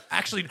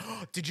 Actually,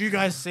 did you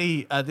guys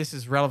see? This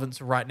is relevant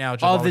to right now. Oh,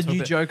 Jamal, the talk new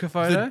about- Joker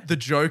photo. The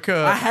Joker.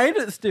 I hate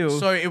it still.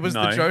 So it was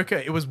the No. Joker.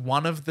 It was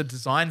one of the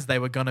designs they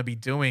were going to be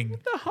doing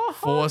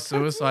for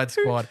Suicide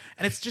Squad,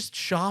 and it's just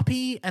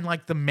Sharpie, and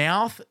like the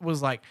mouth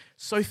was like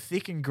so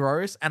thick and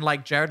gross, and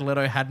like Jared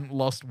Leto hadn't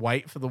lost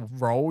weight for the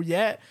role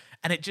yet,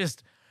 and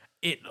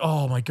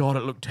oh my god,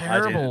 it looked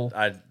terrible.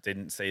 I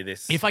didn't see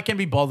this. If I can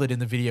be bothered in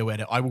the video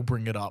edit, I will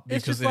bring it up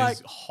It's because just it is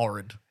like-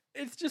 horrid.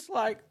 it's just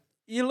like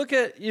you look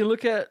at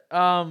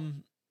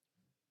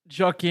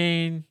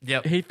Joaquin,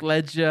 Yep. Heath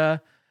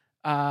Ledger,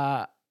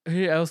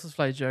 who else has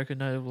played Joker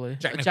notably?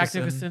 Jack Jack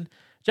Nicholson. Nicholson.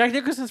 Jack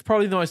Nicholson's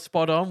probably the most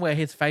spot on where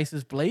his face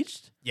is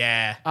bleached.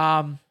 Yeah.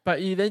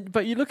 But you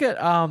look at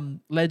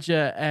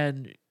Ledger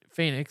and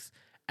Phoenix,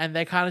 and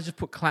they kind of just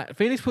put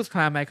Phoenix puts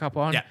clown makeup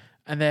on, Yeah.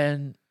 and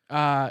then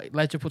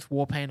Ledger puts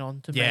war paint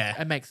on to Yeah. make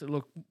and makes it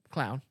look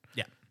clown.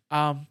 Yeah.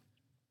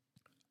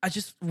 I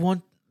just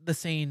want the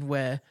scene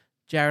where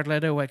Jared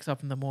Leto wakes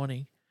up in the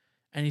morning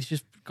and he's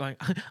just going,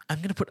 I'm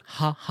going to put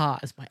ha ha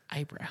as my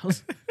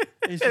eyebrows.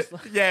 He's just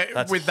like, Yeah,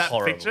 That's with that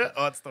horrible. picture.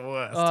 Oh, it's the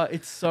worst.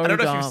 it's so I don't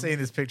know dumb. if you've seen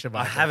this picture, but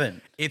I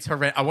haven't. It's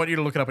horrendous. I want you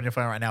to look it up on your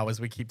phone right now as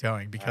we keep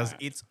going because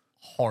it's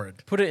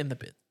horrid. Put it in the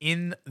bin.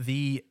 In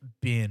the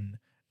bin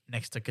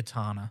next to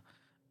Katana.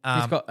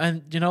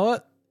 And you know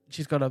what?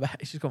 She's got her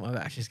back. She's got my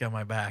back. She's got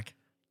my back.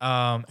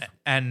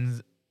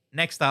 And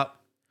next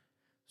up,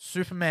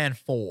 Superman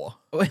 4.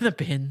 Oh, in the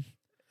bin.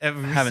 Have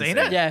you Haven't seen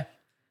seen it? Yeah.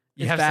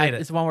 You It's have bad. seen it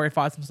It's the one where he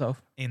fights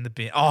himself. in the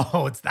bin.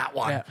 Oh, it's that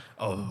one. Yeah.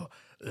 Oh,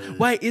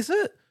 Wait, is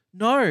it?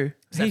 No.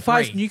 that He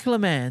fights 3? Nuclear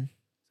Man. is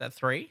that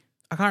 3?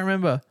 I can't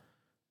remember.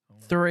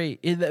 3.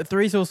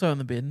 Three's also in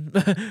the bin.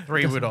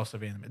 3 would also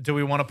be in the bin. Do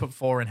we want to put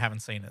 4 and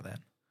haven't seen it then?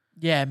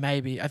 Yeah,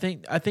 maybe. I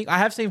think I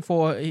have seen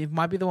 4. It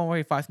might be the one where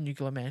he fights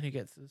Nuclear Man who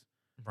gets this.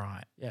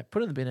 Right. Yeah,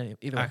 put it in the bin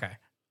either way. Okay.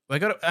 We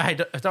got. Hey,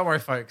 don't worry,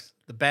 folks.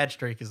 The bad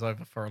streak is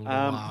over for a little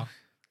while.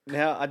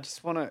 Now, I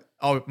just want to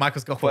Oh,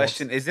 Michael's got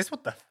question: thoughts. is this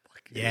what the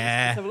fuck? it is?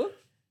 Yeah, Let's have a look.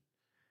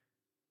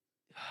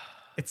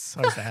 it's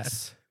so bad.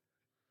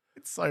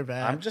 It's so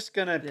bad. I'm just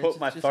gonna Yeah, put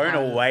my just phone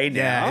hide it. away now.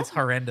 yeah, it's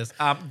horrendous.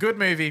 Good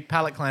movie,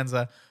 palate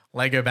cleanser,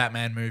 Lego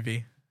Batman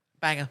movie,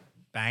 Banger.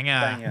 banger.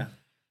 Banger.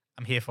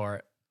 I'm here for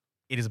it.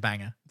 It is a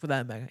banger. Put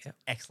that in banger, yeah.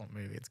 Excellent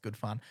movie. It's good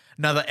fun.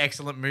 Another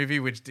excellent movie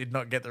which did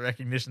not get the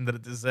recognition that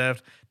it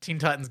deserved. Teen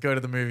Titans Go to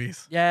the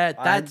Movies. Yeah,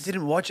 I that's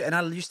didn't watch it, and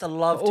I used to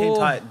love Teen Oh.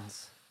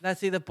 Titans.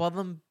 that's either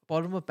bottom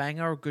of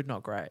banger or good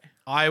not great.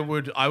 I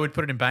would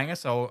put it in banger,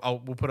 so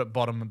we'll put it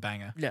bottom of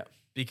banger Yeah.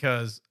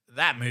 because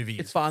that movie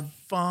It's is fun.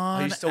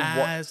 fun used to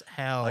as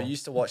hell. I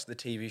used to watch the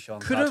TV show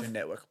on Could've- Cartoon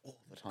Network all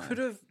the time. Could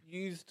have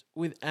used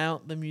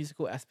without the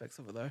musical aspects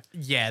of it though.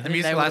 Yeah, the I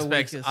think they musical were the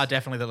aspects weakest. are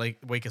definitely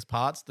the weakest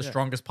parts. The Yeah.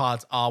 strongest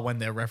parts are when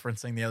they're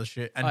referencing the other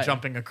shit and Oh, yeah.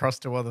 jumping across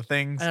to other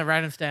things. And a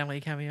random Stanley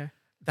cameo.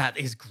 That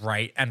is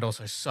great and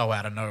also so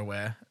out of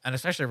nowhere. And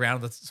especially around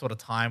the sort of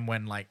time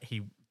when like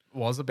he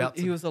was about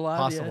He to was alive,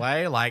 pass yeah.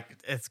 away. Like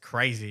it's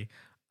crazy.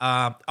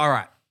 All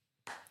right.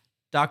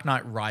 Dark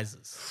Knight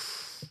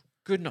Rises.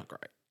 Good not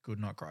great. Good,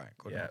 not great.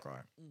 Good, Yeah. not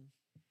great.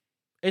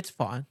 It's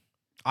fine.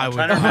 I I'm would.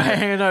 trying to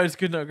remember. No, it's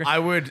good. Not great. I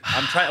would.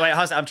 I'm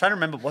trying to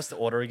remember what's the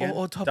order again.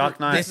 Or top Dark of-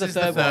 Knight. This is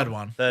the third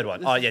one. Third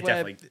one. This Oh is yeah,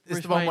 where definitely.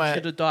 Bruce the one Wayne where-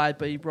 should have died,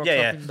 but he rocks Yeah, up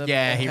yeah. in the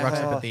Yeah, he rocks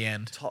up Oh. at the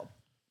end. Top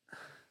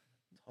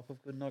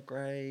of good, not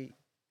great.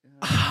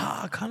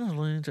 I kind of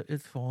learned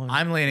it's fine.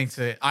 I'm leaning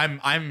to.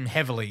 I'm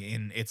heavily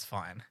in. It's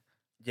fine.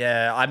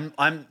 Yeah,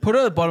 I'm. Put it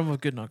at the bottom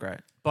of good, not great.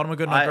 Bottom of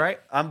good, not great.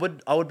 I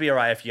would be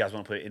alright if you guys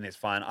want to put it in. It's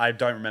fine. I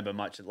don't remember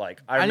much.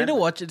 Like I need to remember-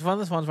 watch it. It's one of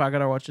those ones where I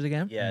gotta watch it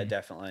again. Yeah,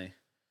 definitely.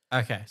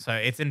 Okay, so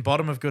it's in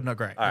bottom of good, not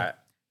great. All right.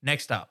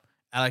 Next up,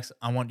 Alex,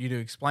 I want you to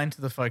explain to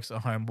the folks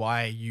at home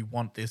why you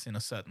want this in a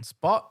certain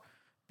spot,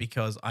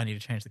 because I need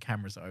to change the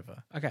cameras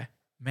over. Okay.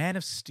 Man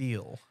of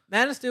Steel.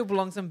 Man of Steel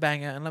belongs in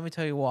banger, and let me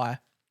tell you why.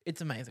 It's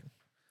amazing.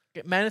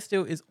 Man of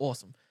Steel is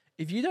awesome.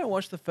 If you don't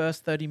watch the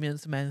first 30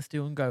 minutes of Man of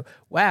Steel and go,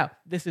 wow,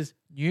 this is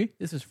new,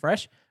 this is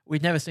fresh,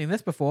 we've never seen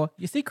this before,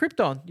 you see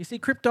Krypton. You see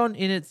Krypton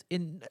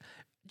in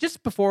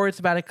just before it's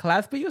about to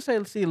collapse, but you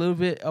also see a little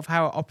bit of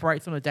how it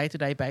operates on a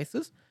day-to-day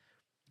basis.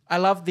 I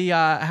love the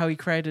how he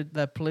created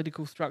the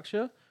political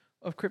structure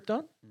of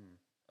Krypton.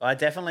 I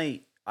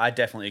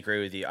definitely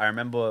agree with you. I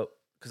remember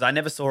because I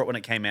never saw it when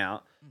it came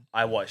out.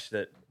 I watched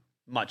it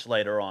much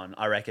later on.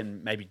 I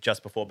reckon maybe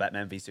just before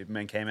Batman v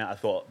Superman came out. I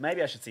thought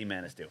maybe I should see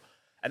Man of Steel,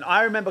 and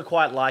I remember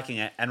quite liking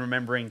it and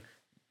remembering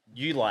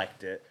you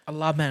liked it, I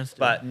love Man of Steel.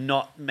 but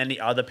not many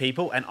other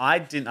people. And I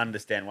didn't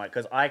understand why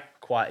because I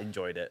quite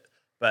enjoyed it,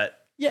 but.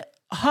 yeah,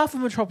 half of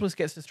Metropolis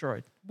gets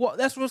destroyed.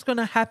 That's what's going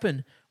to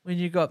happen when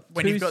you got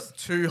When you've got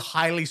two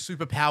highly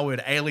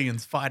superpowered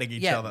aliens fighting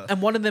each other. and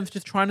one of them's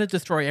just trying to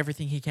destroy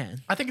everything he can.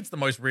 I think it's the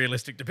most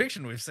realistic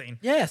depiction we've seen.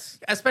 Yes.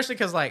 Especially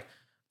because like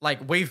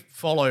we've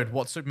followed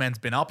what Superman's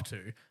been up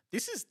to.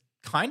 This is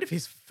kind of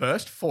his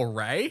first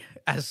foray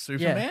as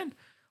Superman.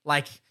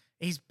 Like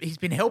he's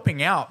been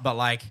helping out, but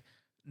like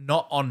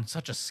not on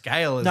such a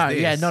scale as No, this.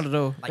 yeah, not at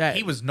all. Like Yeah.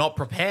 he was not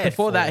prepared.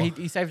 Before that,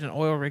 for- he saved an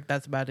oil rig.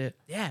 That's about it.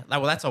 yeah,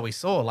 like well, that's all we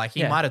saw. Like he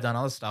Yeah. might have done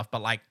other stuff,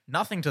 but like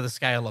nothing to the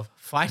scale of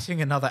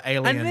fighting another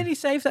alien. And then he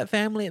saves that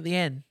family at the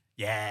end,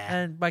 yeah,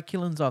 and by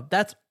killing Zod,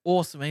 that's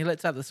awesome. And he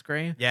lets out the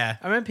scream. yeah,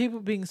 I remember people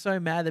being so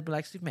mad. They'd be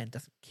like, "Superman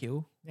doesn't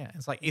kill." yeah.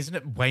 It's like, isn't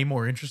it way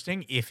more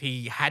interesting if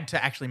he had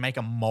to actually make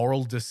a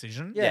moral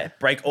decision? Yeah.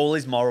 Break all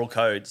his moral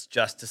codes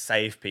just to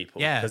save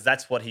people. Yeah. Because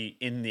that's what he,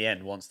 in the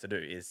end, wants to do,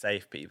 is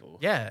save people.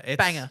 yeah, it's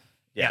Banger.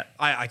 Yeah.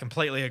 I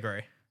completely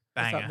agree.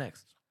 What's Banger. up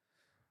next?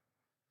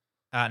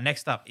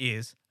 Next up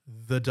is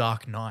The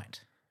Dark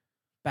Knight.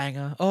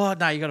 Banger. Oh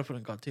no, you got to put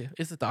in God tier.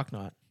 It's the Dark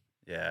Knight.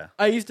 Yeah.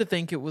 I used to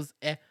think it was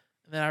and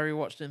then I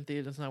rewatched it in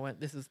theaters and I went,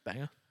 "This is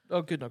banger."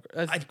 Oh, good. Not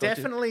great.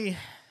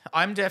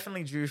 I'm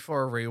definitely due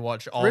for a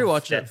rewatch of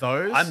Rewatch it.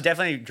 those. I'm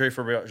definitely due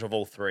for a rewatch of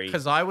all three.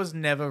 because I was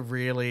never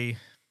really.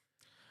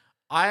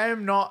 I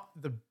am not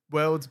the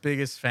world's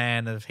biggest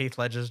fan of Heath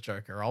Ledger's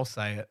Joker. I'll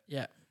say it.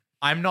 Yeah.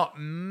 I'm not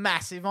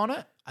massive on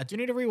it. I do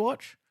need a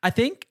rewatch. I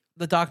think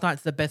The Dark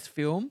Knight's the best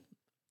film.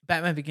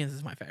 Batman Begins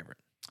is my favorite.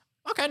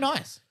 Okay,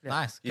 nice,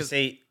 nice. You 'Cause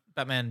see,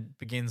 Batman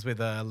Begins with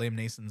Liam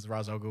Neeson's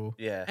Ra's al Ghul.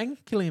 yeah. And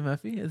Cillian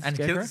Murphy is And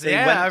Scarecrow. kids, See,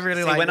 yeah, when- I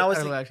really see, like. when I was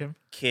really a- liked him.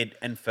 Kid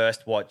and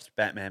first watched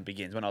Batman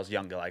Begins when I was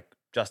younger, like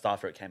just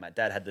after it came out.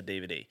 Dad had the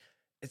DVD.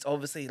 It's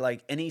obviously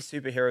like any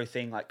superhero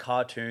thing, like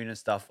cartoon and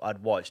stuff I'd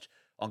watched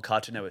on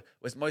Cartoon Network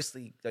was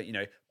mostly,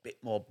 a bit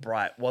more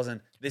bright.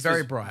 Wasn't this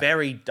Very was bright.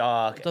 very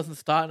dark. Doesn't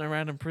start in a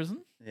random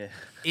prison. Yeah.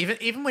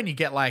 Even when you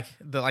get like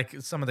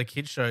some of the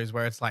kids shows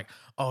where it's like,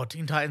 oh,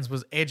 Teen Titans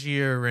was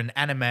edgier and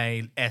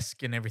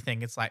anime-esque and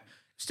everything, it's like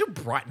still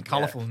bright and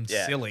colorful and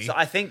Yeah. silly. So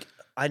I think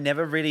I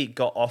never really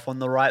got off on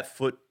the right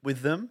foot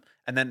with them.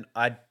 And then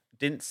I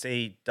didn't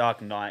see Dark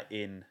Knight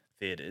in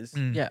theaters.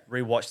 Yeah.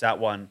 Rewatched that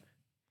one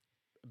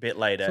a bit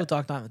later. Saw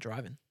Dark Knight in the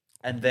drive-in.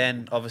 And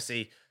then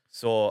obviously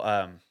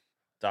saw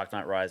Dark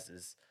Knight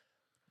Rises.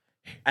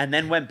 And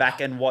then went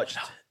back and watched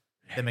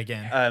Them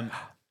again.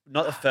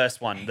 not the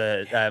first one,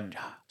 the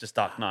just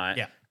Dark Knight.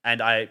 Yeah.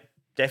 And I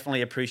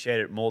definitely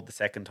appreciated it more the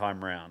second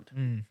time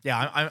round.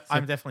 Yeah,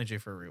 I'm definitely due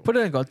for a rewatch. Put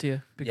it in God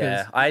tier because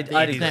Yeah, I the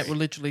internet will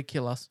literally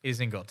kill us. It is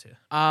in God tier.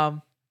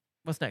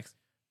 What's next?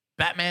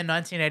 Batman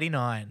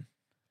 1989.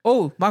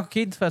 Oh, Michael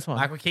Keaton's first one.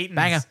 Michael Keaton's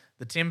Banger.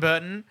 the Tim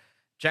Burton,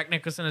 Jack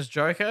Nicholson as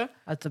Joker.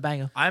 That's a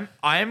banger.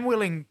 I'm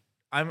willing.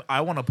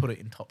 I want to put it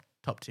in top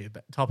tier,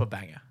 top of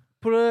banger.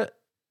 Put it.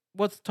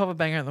 What's top of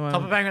banger at the moment?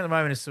 Top of banger at the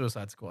moment is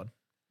Suicide Squad.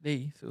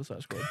 The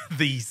Suicide Squad.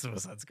 The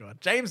Suicide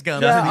Squad. James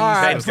Gunn. Yeah, the all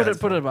right. James Put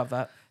Gunn's it above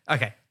that.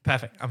 Okay,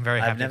 perfect. I'm very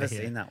happy I've never to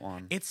hear. seen that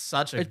one. It's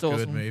such a It's good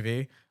awesome.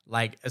 movie.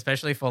 Like,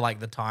 especially for like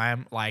the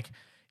time. Like,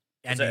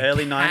 and it you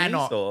early 90s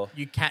cannot- or?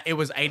 you can? It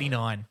was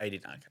 89.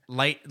 89. Okay.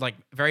 Late, like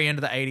very end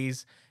of the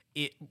 80s.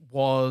 It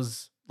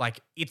was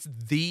like it's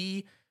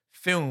the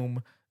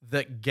film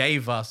that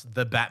gave us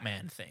the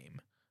Batman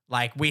theme.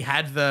 Like we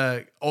had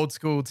the old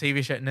school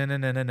TV show, no,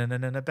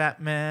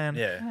 Batman.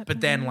 Yeah. But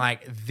then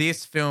like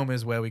this film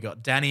is where we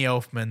got Danny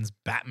Elfman's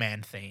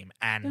Batman theme,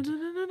 and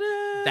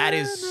that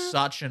is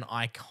such an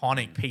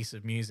iconic piece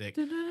of music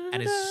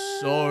and is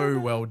so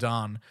well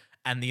done.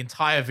 And the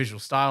entire visual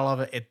style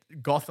of it,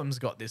 Gotham's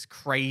got this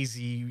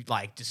crazy,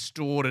 like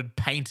distorted,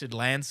 painted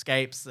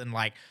landscapes, and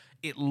like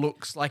it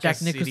looks like Jack a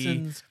city.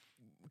 Nicholson's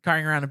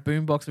carrying around a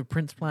boombox with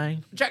Prince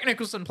playing. Jack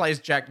Nicholson plays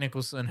Jack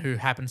Nicholson, who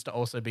happens to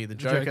also be the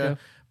Joker, Joker.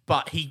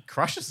 but he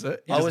crushes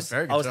it. He I does a was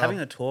very good job. having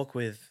a talk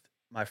with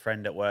my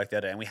friend at work the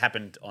other day, and we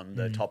happened on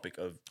the topic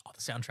of Oh, the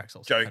soundtrack's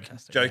also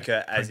fantastic. Joker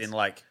Yeah. as Prince. in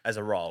like as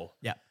a role.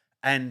 Yeah.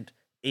 And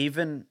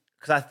even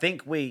because I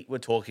think we were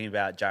talking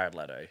about Jared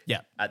Leto.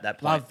 Yeah. At that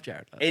point. Love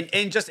Jared Leto.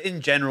 In just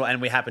in general, and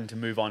we happened to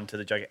move on to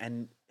the Joker.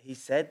 And he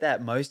said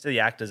that most of the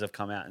actors have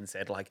come out and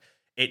said like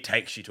it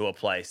takes you to a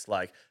place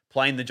like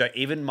playing the Joker.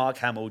 Even Mark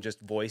Hamill just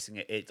voicing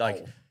it. It's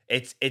like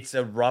it's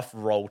a rough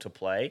role to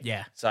play.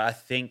 Yeah. So I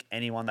think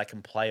anyone that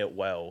can play it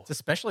well. It's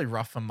especially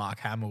rough for Mark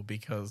Hamill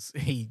because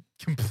he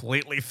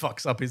completely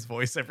fucks up his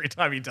voice every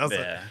time he does it.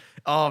 Yeah.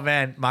 Oh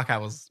man, Mark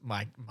Hamill's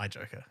my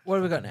Joker. What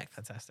have we got next?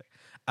 Fantastic.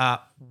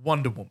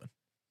 Wonder Woman.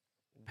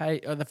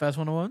 The first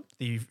one I won.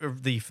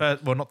 The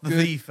first, well, not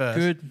the first.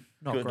 Good,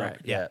 not Good, great.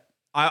 Yeah.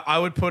 I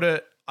would put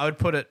it. I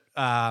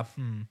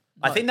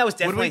I think that was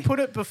definitely. Would we put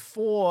it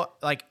before,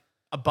 like,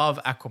 above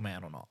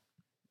Aquaman or not?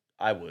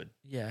 I would.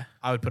 Yeah.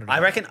 I would put it. I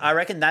above.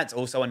 reckon that's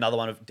also another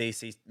one of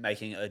DC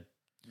making a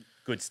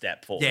good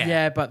step forward. Yeah.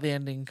 Yeah, but the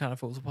ending kind of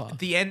falls apart.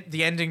 The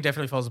ending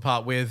definitely falls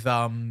apart with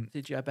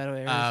CGI battle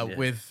areas.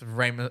 with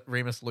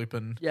Remus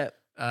Lupin yeah.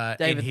 in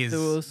David his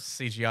Thewlis.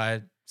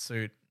 CGI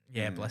suit.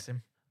 Yeah, bless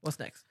him. What's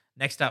next?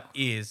 Next up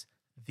is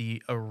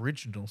the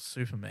original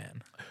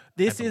Superman.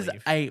 This I is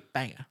believe. a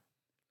banger.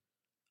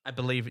 I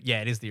believe,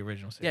 yeah, it is the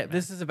original Superman. Yeah,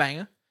 this is a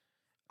banger.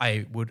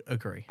 I would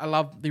agree. I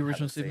love the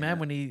original Haven't seen Superman it.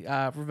 when he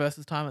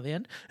reverses time at the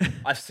end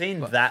I've seen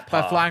that by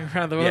part. flying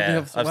around the world. the Yeah,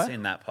 opposite I've way.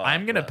 seen that part.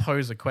 I'm going to but-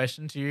 pose a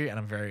question to you, and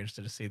I'm very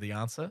interested to see the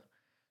answer.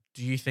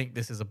 Do you think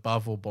this is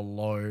above or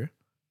below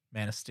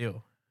Man of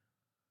Steel?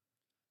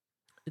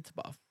 It's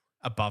above.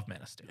 Above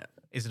Man of Steel.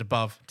 Is it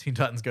above Teen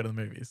Titans Go to the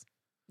Movies?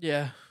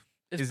 Yeah.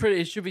 It's Is- pretty.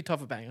 It should be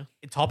top of banger.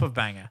 Top of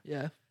banger.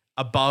 Yeah.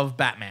 Above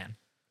Batman.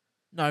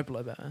 No,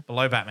 below Batman.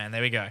 Below Batman.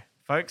 There we go.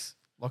 Folks,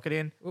 lock it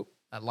in. Oop.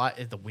 That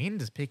light, the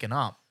wind is picking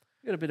up.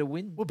 Got a bit of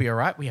wind. We'll be all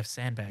right. We have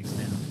sandbags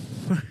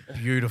now.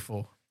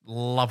 Beautiful.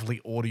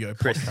 Lovely audio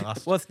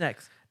podcast. What's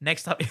next?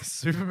 Next up is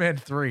Superman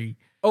 3.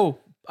 Oh,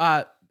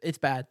 it's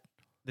bad.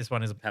 This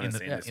one is Haven't in the,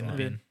 seen this in the one.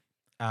 bin.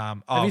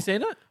 Have Oh, you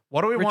seen it?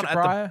 what do we want Richard at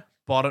the Pryor?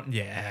 bottom?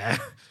 Yeah.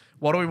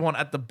 What do we want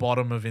at the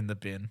bottom of in the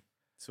bin?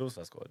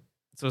 Suicide Squad.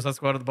 Suicide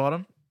Squad at the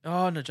bottom?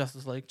 Oh no,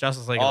 Justice League.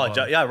 Justice League. at Oh, the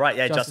bottom. yeah, right.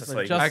 Yeah, Justice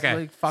League. Justice Okay.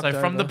 League fucked So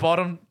from the over.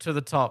 bottom to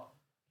the top,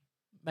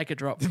 Make it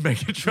drop.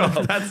 make it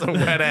drop. That's a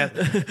wet ass.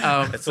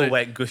 It's all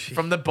wet and gushy.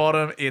 From the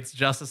bottom, it's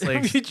Justice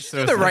League. You just do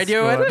the Suicide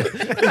radio Squad. edit?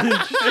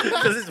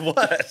 Because it's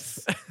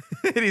worse.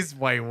 It is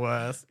way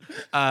worse.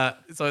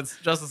 So it's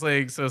Justice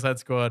League, Suicide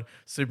Squad,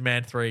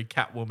 Superman 3,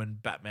 Catwoman,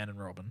 Batman,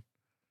 and Robin.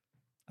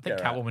 I think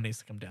Yeah, right. Catwoman needs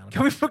to come down. a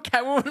Can bit. we put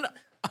Catwoman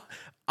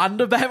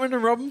under Batman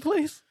and Robin,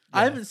 please?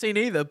 I haven't seen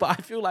either, but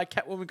I feel like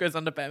Catwoman goes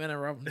under Batman and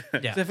Robin.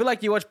 Yeah. So I feel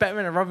like you watch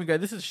Batman and Robin and go,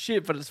 this is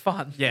shit, but it's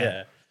fun. Yeah.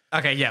 Yeah.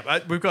 Okay, yeah.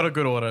 We've got a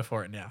good order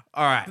for it now.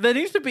 All right. There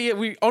needs to be,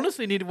 we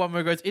honestly needed one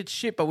where it goes, it's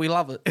shit, but we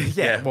love it.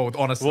 Yeah, well,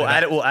 honestly. We'll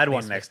that- add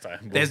one next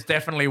time. There's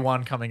definitely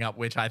one coming up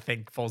which I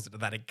think falls into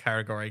that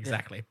category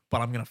exactly,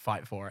 but I'm going to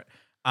fight for it.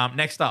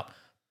 Next up,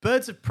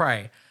 Birds of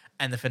Prey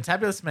and the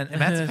Fantabulous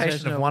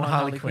Emancipation of One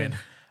Harley Quinn. Good,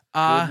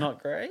 Uh,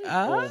 not great.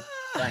 uh, Or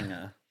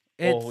banger.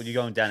 it's- Or you're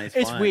going down. It's,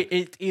 it's fine. weird.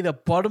 It's either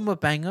bottom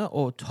of banger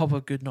or top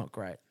of good, not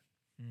great.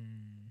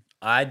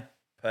 I'd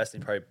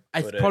personally probably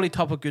It's put probably it.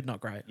 top of good, not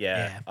great. Yeah,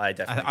 Yeah. I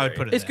definitely. I would agree.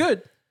 put it It's there.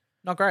 good.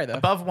 Not great, though.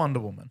 Above Wonder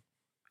Woman.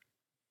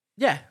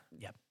 Yeah.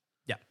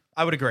 Yeah,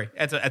 I would agree.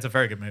 It's a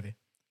very good movie.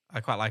 I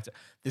quite liked it.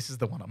 This is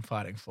the one I'm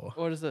fighting for.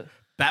 What is it?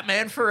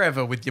 Batman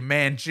Forever with your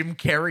man Jim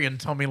Carrey and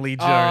Tommy Lee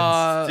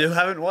Jones. Still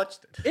haven't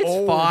watched it. It's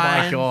oh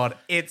fine. my god,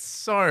 it's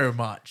so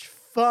much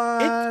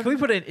fun. Can we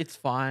put it in? It's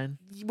fine.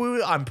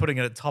 I'm putting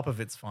it at top of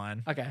it's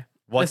fine. Okay.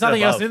 What's There's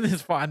nothing it else above? in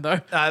this fine, though.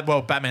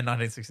 Well, Batman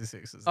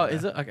 1966 is. Oh, there.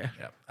 is it? Okay.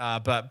 Yeah.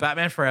 But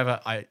Batman Forever,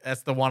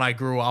 that's the one I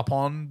grew up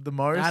on the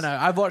most. I know.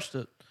 I've watched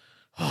it.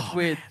 It's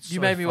weird. You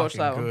So made me watch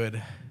that fucking one.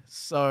 good.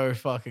 So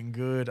fucking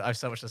good. I have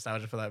so much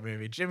nostalgia for that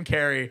movie. Jim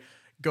Carrey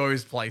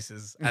goes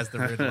places as the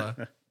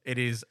Riddler. It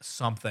is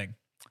something.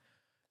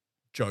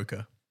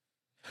 Joker.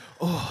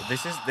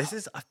 This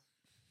is.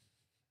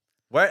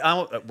 Where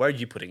are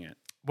you putting it?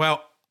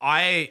 Well,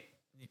 I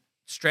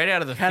straight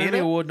out of the Academy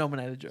theater, Award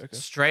nominated Joker.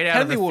 straight out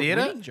Academy of the Award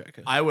theater, winning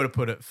Joker. I would have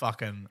put it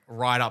fucking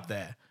right up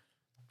there.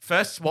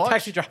 First watch,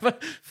 Taxi Driver.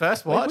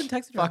 first Wait, watch, when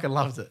Taxi Driver fucking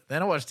loved it.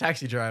 Then I watched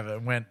Taxi Driver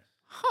and went,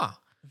 huh.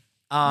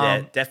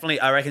 Yeah, definitely.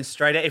 I reckon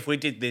straight out. If we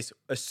did this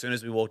as soon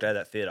as we walked out of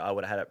that theater, I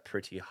would have had it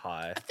pretty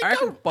high. I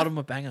reckon bottom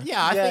of banger.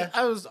 Yeah, I Yeah. think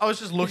I was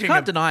just You looking can't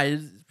at deny it.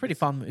 It's pretty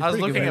fun. It's I was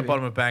pretty good looking at movie.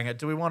 bottom of Banger.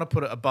 Do we want to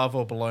put it above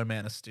or below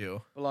Man of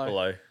Steel?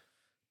 Below.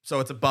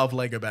 So it's above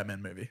Lego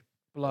Batman movie.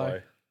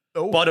 Below.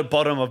 Oh, Bottom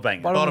of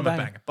banger. Bottom- bottom of of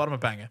Banger. Banger. Bottom of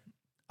Banger.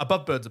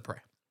 Above Birds of Prey,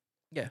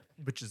 Yeah.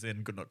 which is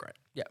in Good Not Great.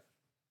 Yeah.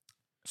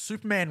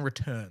 Superman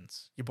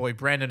Returns. Your boy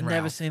Brandon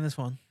Never Routh. seen this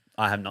one.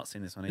 I have not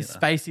seen this one either. It's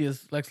spacey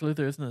as Lex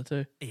Luthor, isn't it,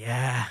 too?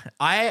 Yeah.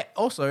 I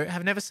also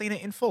have never seen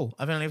it in full.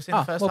 I've only ever seen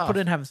the first well, half. put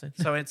it in haven't seen.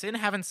 So it's in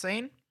Haven't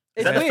Seen.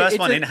 Is that the weird. first It's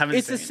one a- in haven't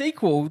It's a seen?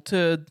 sequel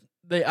to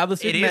the other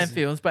Superman is.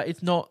 films, but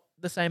it's not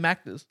the same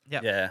actors.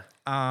 Yep. Yeah.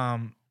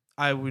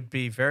 I would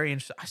be very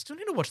interested. I still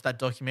need to watch that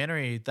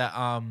documentary that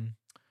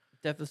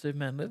Death of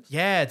Superman Lives.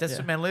 Death Yeah.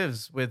 Superman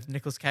Lives with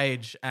Nicolas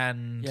Cage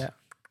and Yeah.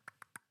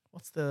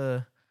 what's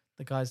the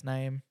guy's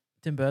name?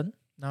 Tim Burton.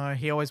 No,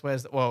 he always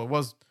wears. Well, it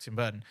was Tim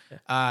Burton.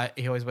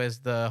 He always wears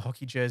the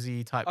hockey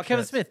jersey type. Oh,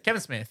 Kevin shirts. Smith.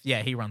 Kevin Smith.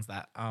 Yeah, he runs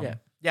that.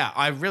 Yeah.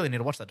 I really need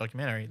to watch that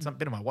documentary. It's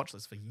been on my watch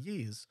list for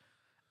years.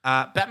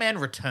 Batman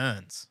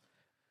Returns.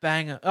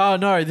 Banger. Oh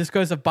no, this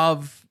goes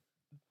above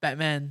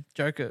Batman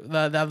Joker, the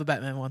other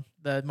Batman one,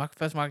 the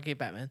first Michael Keaton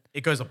Batman.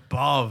 It goes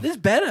above. This is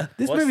better.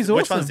 This movie's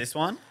Which awesome. one's this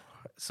one?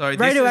 So this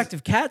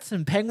Radioactive cats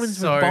and penguins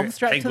So, with bombs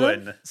strapped to them.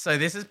 Penguin. So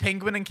this is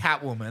Penguin and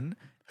Catwoman.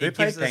 Who It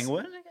played gives us-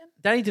 Penguin again?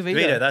 Danny DeVito.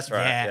 Vito, that's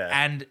right. Yeah,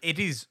 Yeah. and it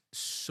is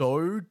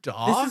so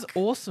dark. This is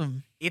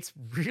awesome. It's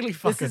really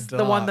fucking This is dark.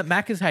 the one that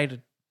Mac has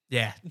hated.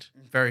 Yeah,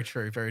 very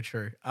true, very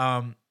true.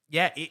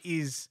 Yeah, it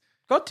is.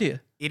 God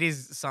tier. It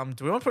is some.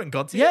 Do we want to put in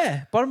God tier?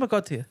 Yeah, bottom of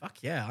God tier. Fuck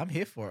yeah, I'm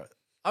here for it.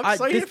 I'm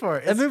so here for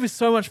it. That movie's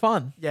so much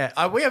fun.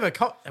 Yeah, we have a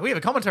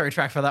commentary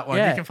track for that one.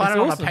 Yeah, You can find it's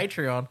it on awesome. our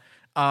Patreon.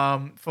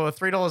 For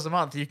 $3 a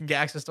month, you can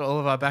get access to all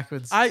of our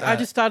backwards. I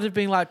just started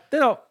being like, they're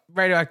not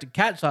radioactive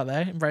cats, are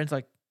they? And Brain's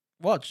like,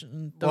 watch.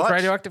 And there was Watch.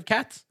 radioactive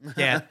cats.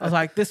 yeah. I was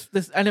like, this,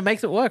 and it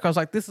makes it work. I was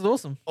like, this is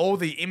awesome. All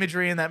the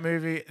imagery in that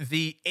movie.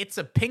 It's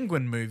a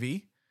penguin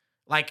movie.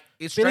 Like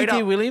it's Billy straight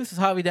D. up. Williams is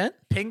Harvey Dent.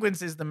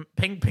 Penguins is the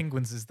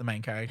Penguins is the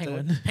main character.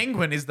 Penguin.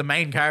 Penguin is the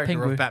main character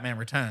Penguin. of Batman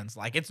Returns.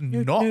 Like it's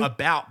not no.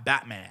 about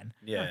Batman.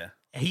 Yeah.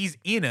 He's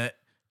in it,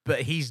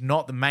 but he's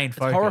not the main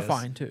focus.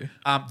 Horrifying too.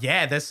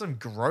 Yeah, there's some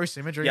gross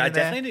imagery. Yeah, I in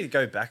there. definitely need to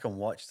go back and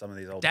watch some of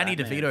these old Danny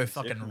Batman DeVito and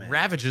fucking Superman.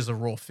 ravages a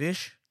raw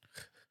fish.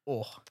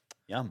 Oh.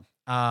 Yum.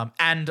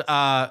 And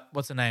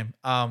what's her name?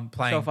 Playing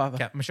Michelle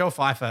Pfeiffer. Michelle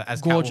Pfeiffer as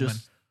Gorgeous.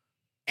 Catwoman.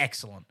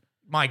 Excellent.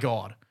 My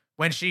God,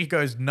 when she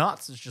goes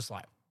nuts, it's just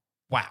like,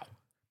 wow.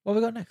 What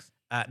have we got next?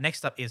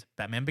 Next up is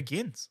Batman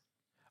Begins.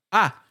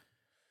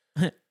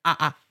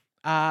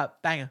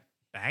 Banger.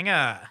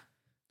 Banger.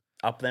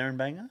 Up there in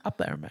Banger? Up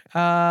there, mate.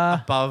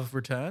 Above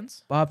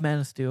Returns. Bob Man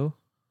of Steel.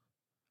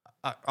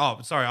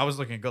 Sorry, I was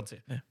looking at God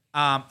tier.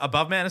 Yeah.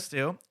 Above Man of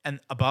Steel and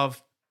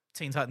above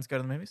Teen Titans Go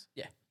to the Movies.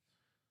 Yeah.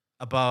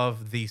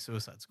 Above the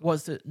Suicide Squad.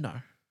 Was it? No.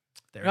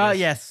 There it Oh, is.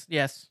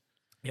 yes.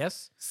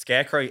 Yes.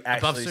 Scarecrow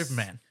actually. Above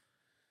Superman.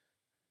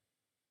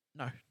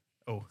 No.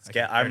 Oh,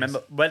 I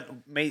remember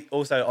me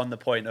also on the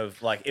point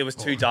of like it was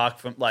too dark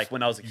from like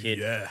when I was a kid.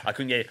 Yeah. I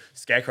couldn't get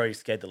Scarecrow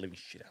scared the living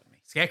shit out of me.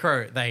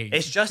 Scarecrow,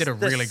 It's just did a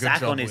the really good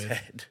sack job on his with.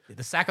 head.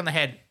 The sack on the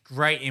head,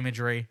 great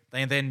imagery.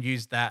 They then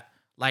used that,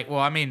 like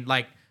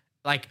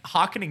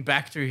harkening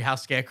back to how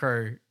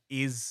Scarecrow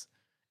is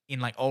in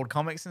like old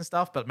comics and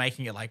stuff, but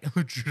making it like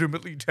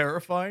legitimately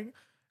terrifying.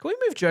 Can we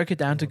move Joker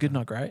down to good,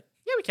 not great?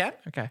 Yeah, we can.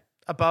 Okay.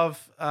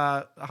 Above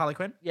Harley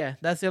Quinn. Yeah,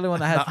 that's the only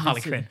one that Not hasn't been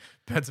Harley sitting.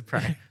 Quinn. Birds of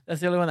Prey.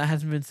 That's the only one that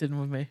hasn't been sitting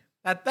with me.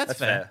 That's fair.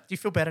 fair. Do you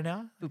feel better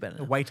now? Feel better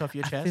The now. weight off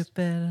your I feel chest.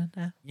 better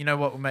now. You know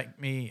what will make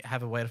me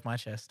have a weight off my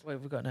chest? What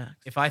have we got now?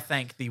 If I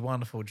thank the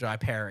wonderful Jai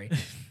Perry.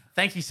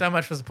 Thank you so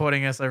much for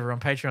supporting us over on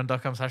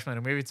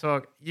patreon.com/movie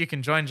talk. You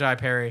can join Jai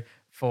Perry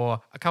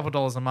for a couple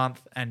dollars a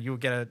month and you'll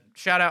get a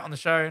shout out on the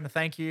show and a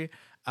thank you.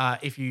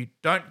 If you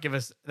don't give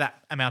us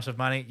that amount of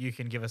money, you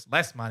can give us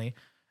less money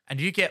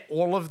and you get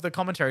all of the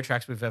commentary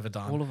tracks we've ever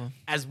done. All of them.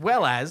 As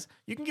well as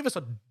you can give us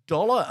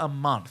 $1 a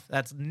month.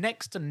 That's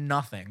next to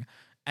nothing.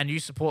 And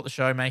you support the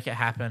show, make it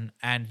happen,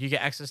 and you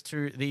get access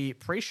to the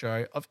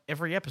pre-show of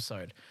every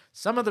episode.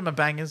 Some of them are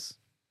bangers,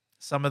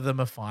 some of them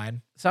are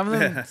fine. Some of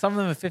them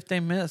are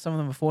 15 minutes, some of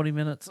them are 40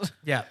 minutes.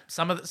 Yeah,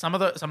 some of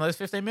those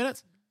 15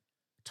 minutes,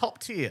 top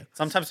tier.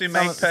 Sometimes we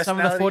make Some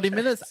of the 40 personality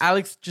minutes, traits.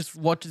 Alex just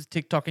watches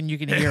TikTok and you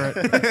can hear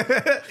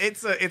it.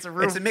 It's a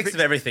real It's a mix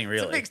of everything,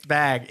 It's a really. mixed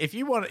bag. If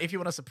you want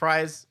a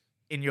surprise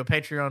in your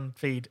Patreon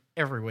feed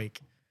every week,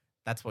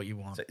 that's what you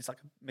want. So it's like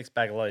a mixed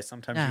bag of lows.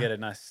 Sometimes Yeah. you get a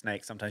nice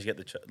snake. Sometimes you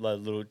get the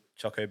little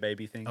Choco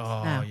baby things.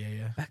 Oh Now,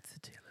 yeah. Back to the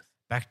tier list.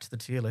 Back to the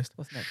tier list.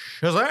 What's next?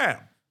 Shazam!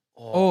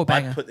 Oh,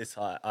 banger. I'd put this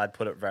high. I'd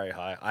put it very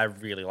high. I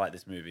really like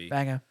this movie.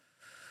 Banger.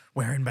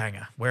 Where in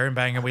banger? Where in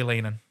banger we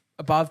leaning?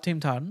 Above Team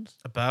Titans?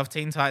 Above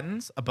Teen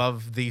Titans?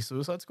 Above the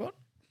Suicide Squad?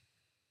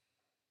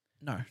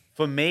 No.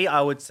 For me,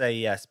 I would say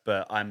yes,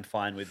 but I'm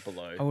fine with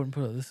below. I wouldn't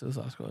put it this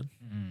Suicide Squad.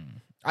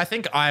 I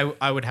think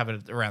I would have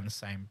it around the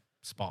same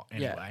spot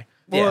anyway.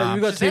 Well, Yeah.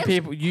 you've got two Shazam's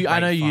people. I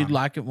know great you'd fun.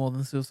 like it more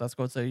than Suicide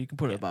Squad, so you can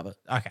put it above it.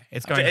 Okay,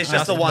 it's going. It's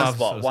just the one above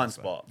spot, Suicide one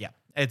Squad. spot. Yeah,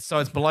 it's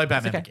below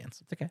Batman okay.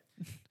 Begins. It's okay.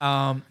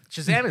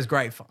 Shazam is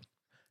great fun.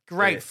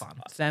 Great is. fun.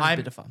 Sam's a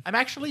bit of fun. I'm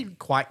actually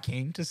quite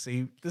keen to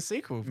see the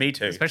sequel. Me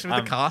too. Especially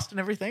with the cast and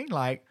everything.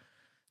 Like,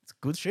 it's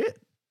good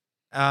shit.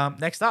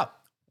 Next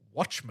up,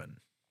 Watchmen.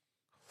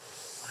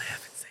 I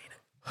haven't seen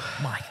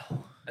it.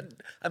 Michael.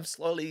 I'm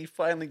slowly,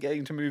 finally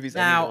getting to movies. I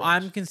need Now, to watch.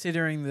 I'm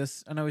considering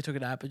this. I know we took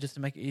it out, but just to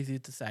make it easier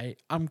to say,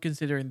 I'm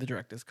considering the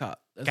director's cut.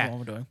 That's Okay. what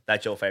we're doing.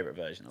 That's your favorite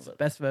version of it.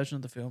 Best version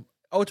of the film.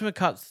 Ultimate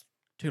Cut's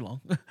too long.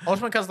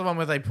 Ultimate Cut's the one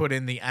where they put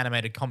in the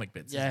animated comic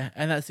bits. isn't yeah, it?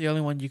 and that's the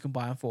only one you can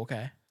buy on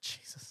 4K.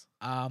 Jesus.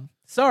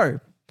 So,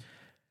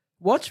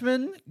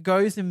 Watchmen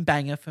goes in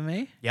banger for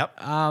me. Yep.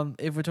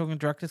 If we're talking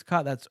director's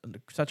cut, that's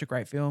such a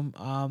great film.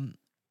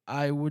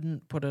 I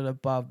wouldn't put it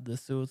above the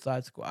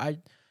Suicide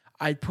Squad.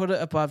 I'd put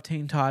it above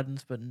Teen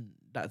Titans, but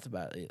that's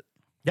about it.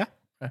 Yeah.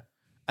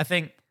 I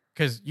think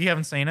because you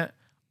haven't seen it,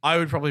 I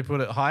would probably put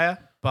it higher,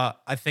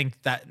 but I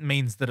think that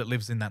means that it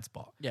lives in that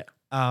spot. Yeah.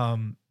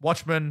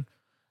 Watchmen,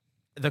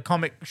 the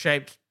comic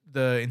shaped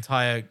the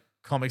entire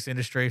comics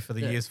industry for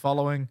the years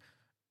following.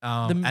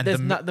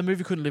 The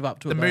movie couldn't live up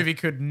to it. The movie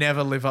could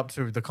never live up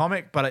to the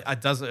comic, but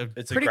it does a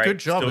It's a pretty great- good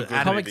job still at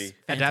good Comics movie.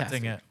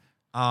 adapting fantastic.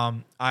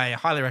 it. I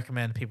highly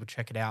recommend people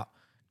check it out.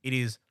 It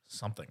is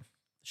something.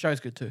 Show's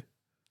good too.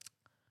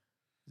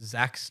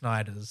 Zack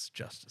Snyder's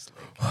Justice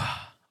League.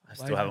 I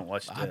still haven't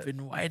watched I've it.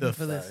 been waiting The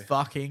for this.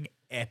 fucking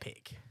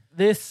epic.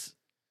 This,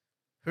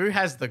 Who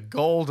has the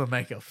goal to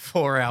make a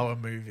 4-hour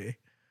movie?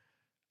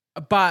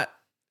 but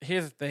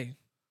here's the thing.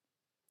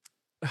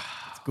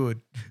 It's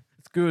good.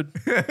 It's good.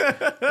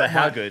 But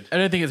how good? I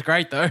don't think it's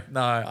great though.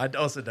 No, I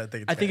also don't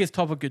think it's I think it's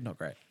top of good, not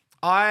great.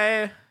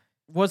 I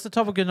What's the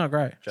top of good, not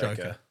great?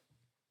 Joker.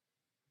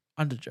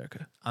 Under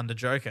Joker. Under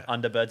Joker.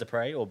 Under Birds of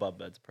Prey or Above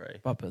Birds of Prey?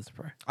 Bob Birds of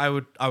Prey. I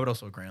would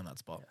also agree on that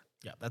spot.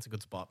 Yeah, that's a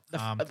good spot.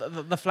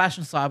 The Flash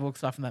and Cyborg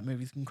stuff in that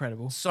movie is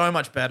incredible. So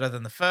much better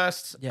than the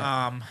first.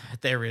 Yeah.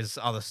 There is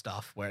other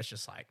stuff where it's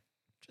just like,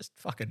 just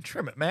fucking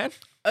trim it, man.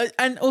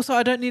 And also,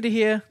 I don't need to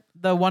hear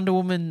the Wonder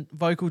Woman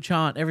vocal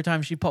chant every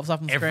time she pops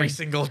up on Every screen.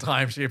 single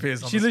time she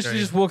appears on She the literally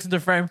screen. just walks into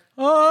frame.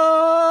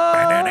 Oh!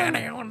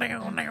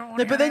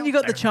 Yeah, but then you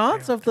got the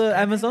chants of the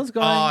Amazons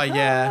going. Oh,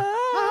 yeah. "Ah."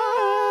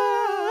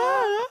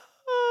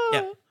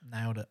 Yep,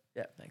 nailed it.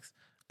 Yeah, thanks.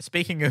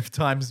 Speaking of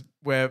times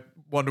where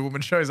Wonder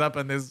Woman shows up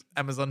and there's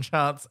Amazon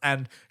chants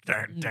and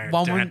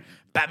Woman-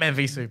 Batman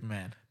v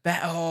Superman.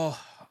 God.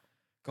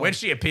 When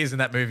she appears in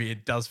that movie,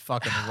 it does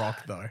fucking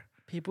rock though.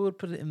 People would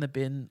put it in the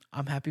bin.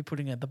 I'm happy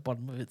putting it at the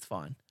bottom of it's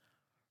fine.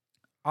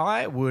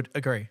 I would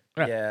agree.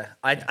 Right. Yeah.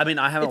 I mean,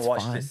 I haven't It's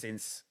watched fine. it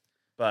since,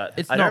 but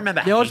It's I not, don't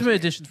remember. the Ultimate hating it.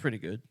 Edition's pretty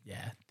good.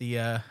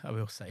 Yeah, I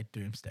will say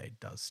Doomsday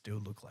does still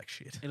look like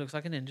shit. It looks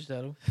like a Ninja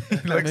Turtle.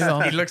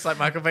 He looks like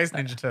Michael Bay's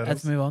Ninja Let's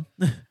Turtles. move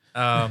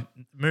on.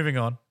 Moving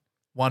on,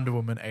 Wonder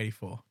Woman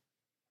 84.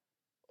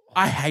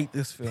 I hate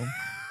this film.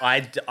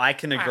 I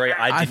can agree.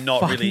 I did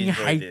not really fucking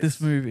enjoy hate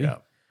this movie. Yeah.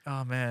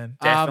 Oh man,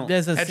 Definitely.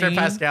 There's a Pedro scene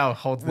Pascal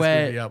holds this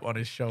where movie up on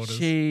his shoulders.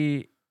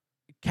 she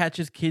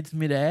catches kids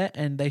midair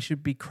and they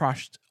should be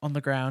crushed on the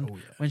ground Oh,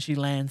 yeah. when she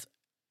lands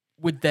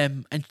with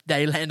them and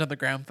they land on the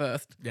ground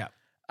first. Yeah.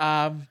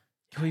 Can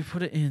we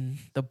put it in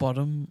the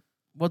bottom?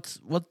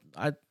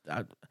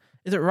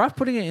 Is it rough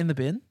putting it in the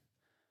bin?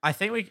 I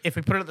think if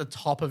we put it at the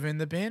top of in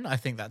the bin, I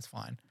think that's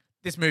fine.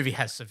 This movie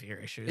has severe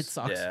issues. It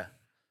sucks. Yeah.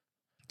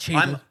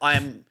 Cheater.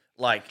 I'm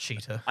like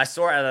cheater. I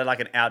saw it at like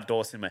an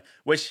outdoor cinema,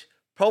 which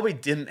probably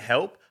didn't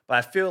help, but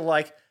I feel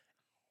like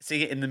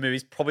seeing it in the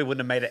movies probably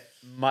wouldn't have made it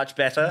much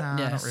better. Nah,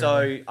 Yeah. not So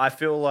really. I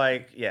feel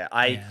like,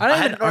 I don't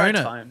had even an alright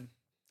own it. time.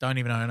 Don't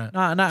even own it. No,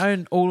 and I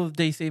own all of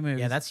the DC movies.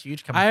 Yeah, that's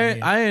huge. Coming from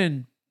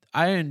you.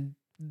 I own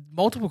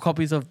multiple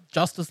copies of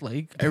Justice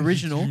League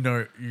original. You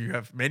know, you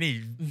have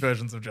many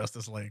versions of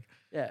Justice League.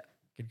 Yeah.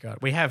 Good God.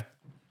 We have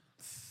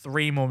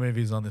 3 more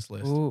movies on this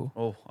list. Ooh.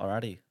 Oh,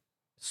 alrighty.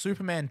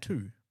 Superman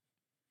 2.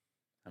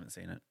 Haven't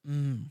seen it.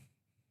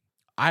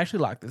 I actually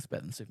like this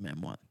better than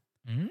Superman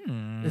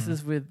 1. This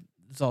is with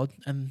Zod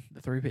and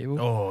the 3 people.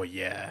 Oh,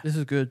 yeah. This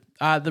is good.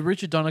 The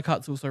Richard Donner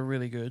cut's also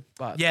really good.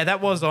 But Yeah, that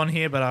was on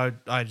here, but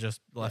I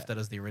just left it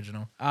as the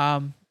original.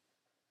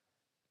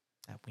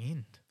 that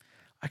wind.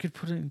 I could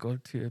put it in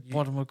God tier.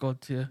 Bottom of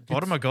God tier.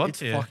 Bottom of God it's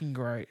tier. fucking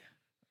great.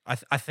 I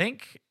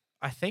think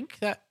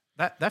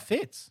that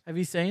fits. Have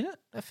you seen it?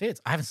 That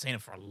fits. I haven't seen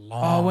it for a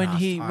long when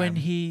ass when time.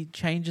 he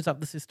changes up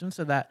the system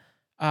so that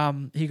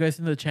he goes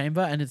into the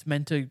chamber and it's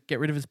meant to get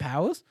rid of his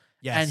powers.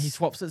 Yes. And he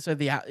swaps it so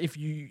if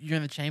you're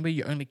in the chamber,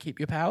 you only keep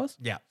your powers.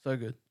 Yeah. So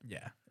good.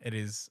 Yeah, it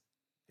is.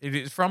 It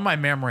is from my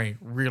memory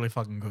really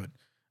fucking good.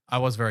 I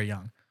was very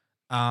young.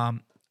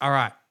 All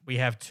right, we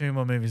have 2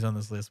 more movies on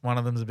this list. One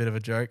of them is a bit of a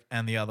joke,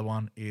 and the other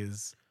one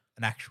is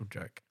an actual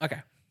joke. Okay.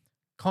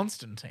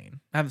 Constantine.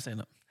 I haven't seen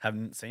it.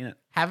 Haven't seen it.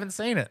 Haven't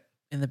seen it.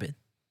 In the bin.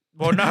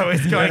 Well, no,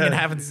 it's going in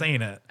haven't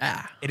seen it.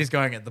 Ah. It is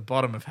going at the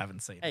bottom of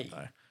haven't seen Hey. it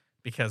though,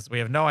 because we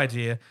have no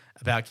idea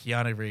about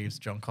Keanu Reeves'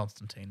 John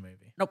Constantine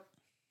movie. Nope.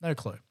 No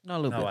clue. Not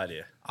a little No bit.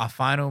 idea. Our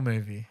final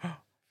movie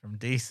from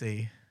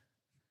DC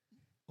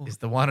is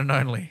the one and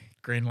only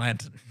Green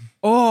Lantern.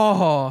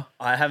 Oh.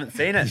 I haven't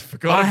seen it.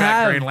 Forgot I about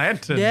have. Green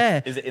Lantern.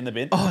 Yeah. Is it in the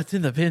bin? Oh, it's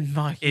in the bin,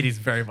 Mike. It is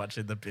very much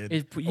in the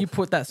bin. You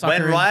put that sucker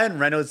When in. Ryan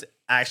Reynolds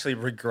actually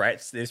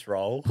regrets this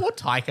role, Poor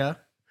Taika.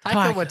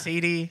 Taika Taika.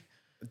 Waititi.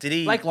 did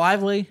he? Like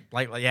Lively.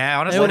 Like, yeah,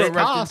 honestly, They would they have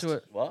wrapped cast. into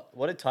it. What?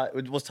 What did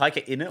Taika? Was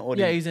Taika in it? Or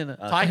Yeah, did he's in it.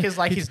 Taika's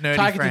like his nerdy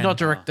Taika friend. did not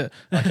direct it.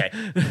 Okay.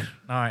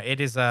 No, it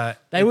is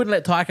They wouldn't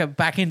let Taika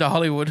back into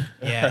Hollywood.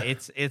 yeah,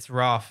 it's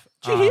rough.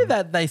 Did you hear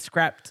that they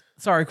scrapped?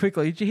 Sorry,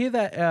 quickly. Did you hear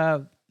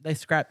that they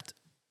scrapped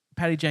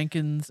Patty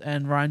Jenkins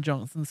and Ryan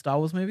Johnson's Star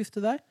Wars movies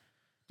today?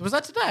 Was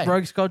that today?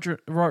 Rogue Squadron.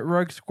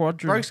 Rogue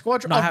Squadron. Rogue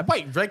Squadron. No, Oh,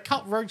 wait, they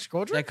cut Rogue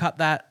Squadron? They cut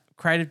that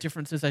creative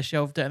differences, they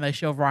shelved it and they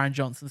shelved Ryan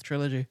Johnson's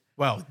trilogy.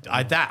 Well,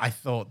 I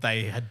thought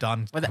they had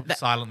done Well,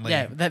 silently.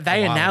 Yeah,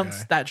 they a while announced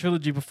ago. that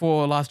trilogy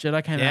before Last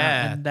Jedi came Yeah,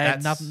 out, and they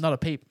had that's- not a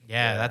peep.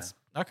 Yeah, Yeah. that's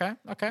okay.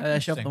 Okay, They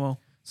shelved interesting. them all.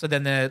 So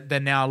then they're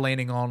now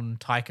leaning on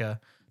Taika.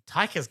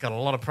 Taika's got a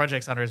lot of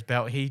projects under his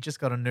belt. He just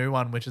got a new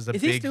one, which is a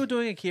Is big. he still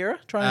doing Akira?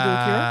 Trying to do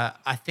Akira?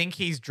 I think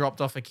he's dropped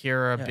off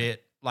Akira a Yeah.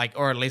 bit, like,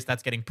 or at least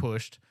that's getting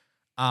pushed.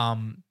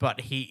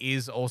 But he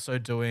is also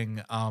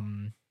doing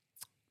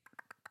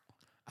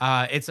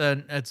it's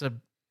a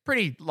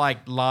pretty like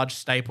large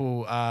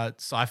staple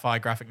sci-fi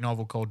graphic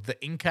novel called The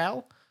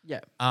Incal. Yeah.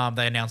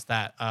 They announced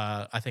that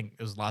I think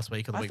it was last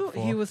week or the I week thought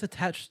before. he was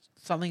attached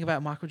something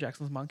about Michael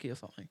Jackson's monkey or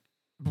something.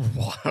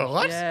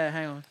 What? Yeah,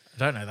 hang on. I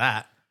don't know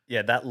that.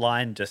 Yeah, that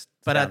line just.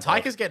 But sounds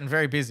off. Taika's getting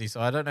very busy, so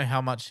I don't know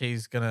how much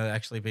he's gonna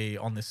actually be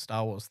on this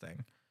Star Wars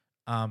thing.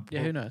 Yeah,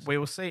 who knows? We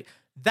will see.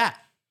 That,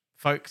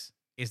 folks,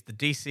 is the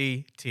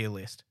DC tier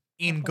list.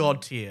 In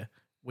God tier,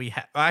 we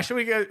have.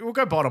 Actually, we'll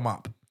go bottom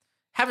up.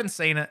 Haven't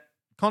seen it.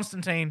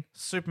 Constantine,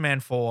 Superman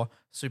 4,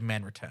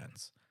 Superman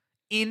Returns.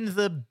 In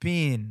the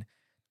bin,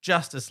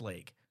 Justice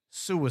League,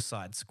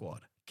 Suicide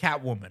Squad,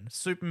 Catwoman,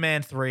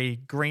 Superman 3,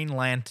 Green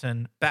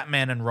Lantern,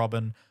 Batman and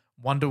Robin,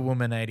 Wonder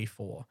Woman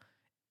 84.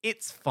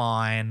 It's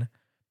fine.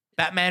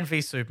 Batman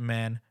v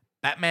Superman,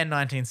 Batman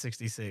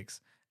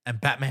 1966,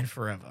 and Batman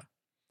Forever.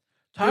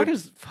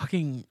 Tiger's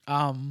fucking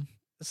Slammed.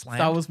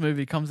 Star Wars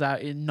movie comes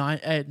out in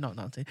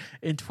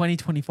in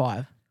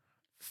 2025.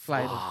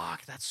 Slated.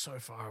 Fuck, that's so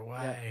far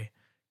away.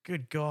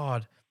 Good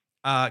God.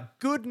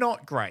 Good,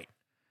 not great.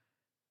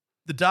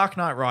 The Dark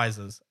Knight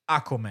Rises,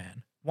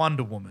 Aquaman,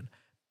 Wonder Woman,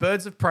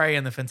 Birds of Prey,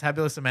 and the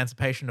Fantabulous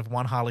Emancipation of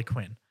One Harley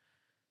Quinn.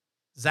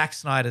 Zack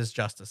Snyder's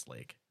Justice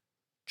League,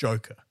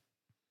 Joker.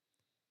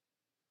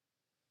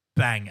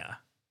 Banger.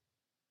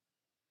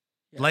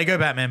 Yeah. Lego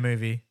Batman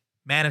movie,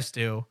 Man of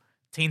Steel,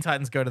 Teen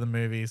Titans Go to the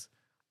Movies,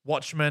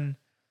 Watchmen,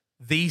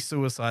 The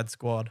Suicide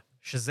Squad,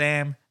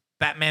 Shazam,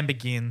 Batman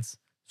Begins,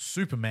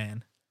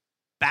 Superman,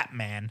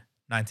 Batman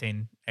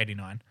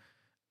 1989,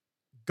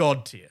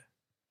 God tier,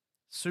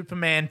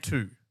 Superman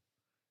 2,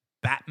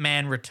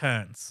 Batman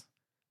Returns,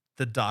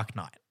 The Dark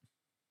Knight.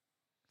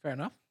 Fair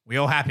enough. We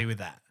all happy with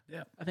that?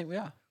 I think we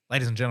are.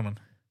 Ladies and gentlemen,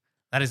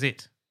 that is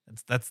it.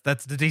 That's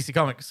the DC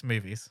Comics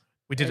movies.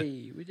 We did it.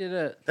 Hey, we did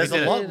it. There's We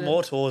a did lot it.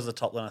 more towards the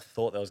top than I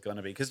thought there was going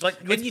to be. Because like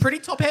It's pretty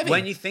top heavy.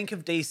 When you think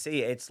of DC,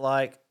 it's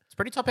like It's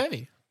pretty top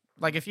heavy.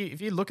 Like if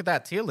you look at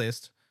that tier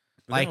list,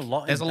 We've like got a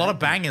lot in there's a lot of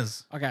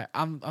bangers. bangers. Okay,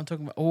 I'm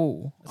talking about.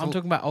 Oh, I'm a-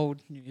 talking about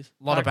old news.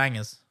 A lot of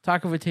bangers.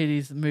 Taika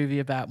Waititi's movie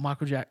about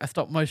Michael a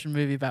stop motion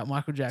movie about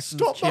Michael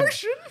Jackson's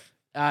chimp.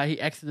 He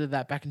exited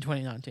that back in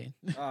 2019.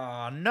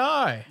 Oh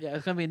no. Yeah,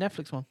 it's gonna be a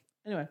Netflix one.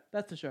 Anyway,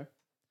 that's the show.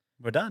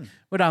 we're done.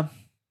 We're done.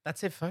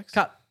 That's it, folks.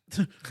 Cut.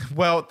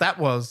 Well, that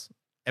was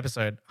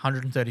episode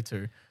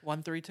 132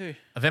 132.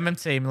 of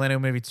MMT Millennial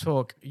Movie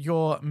Talk,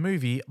 your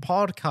movie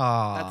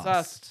podcast. That's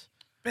us.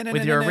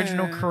 With your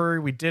original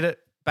crew. We did it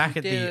back We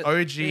at did the it.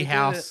 OG We did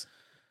house.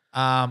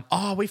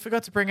 We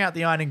forgot to bring out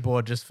the ironing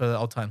board just for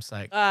old time's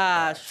sake.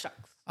 Ah, shucks.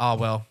 Oh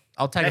well,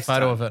 I'll take Next a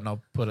photo time. of it and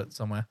I'll put it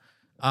somewhere.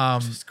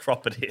 Just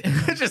crop it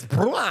in. just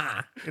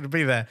blah, it'll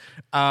be there.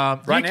 You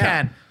now.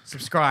 can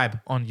subscribe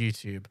on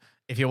YouTube.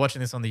 If you're watching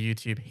this on the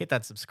YouTube, hit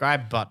that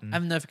subscribe button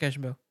And the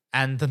notification bell.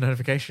 and the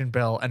notification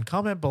bell and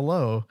comment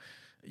below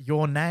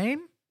your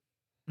name.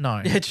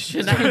 No, Yeah, just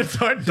your name.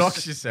 don't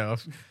dox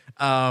yourself.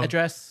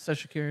 Address,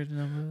 social security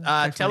number.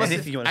 text Tell us number. if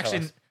Anything you wanna tell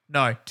actually us.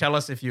 no. Tell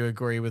us if you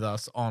agree with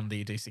us on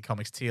the DC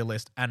Comics tier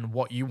list and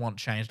what you want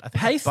changed. I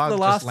think Paste Bug the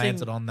just last landed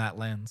thing- on that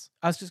lens.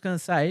 I was just gonna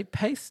say,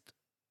 paste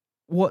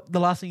what the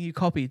last thing you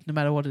copied, no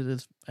matter what it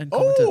is, and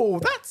comment it. Oh,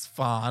 that's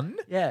fun.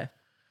 Yeah.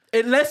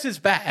 Unless it's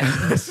bad.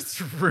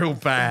 It's real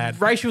bad.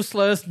 Racial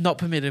slurs not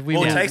permitted.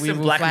 We'll take some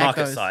will black flag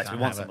market those. sites. We Don't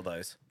want have some of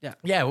those.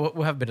 Yeah,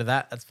 we'll have a bit of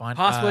that. That's fine.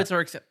 Passwords are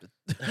accepted.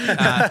 With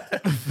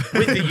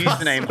the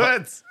username.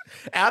 Passwords.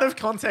 Out of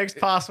context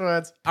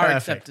passwords Are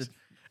perfect.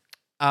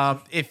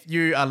 accepted. If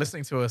you are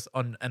listening to us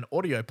on an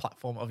audio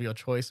platform of your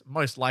choice,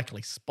 most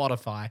likely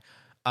Spotify,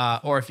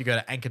 or if you go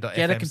to anchor.fm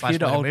Get a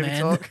computer, old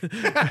man.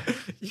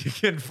 you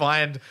can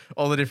find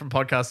all the different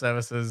podcast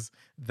services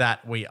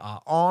that we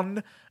are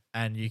on,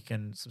 and you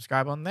can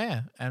subscribe on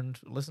there and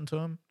listen to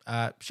them.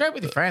 Share it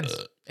with your friends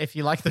if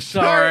you like the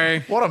show. Sorry.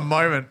 What a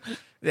moment.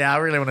 Yeah, I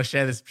really want to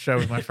share this show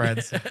with my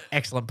friends.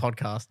 Excellent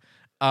podcast.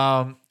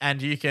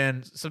 And you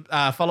can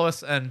follow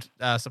us and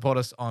support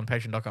us on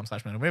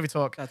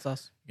patreon.com/movietalk. That's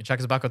us. You can chuck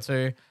us a buck or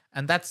two.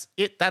 And that's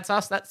it. That's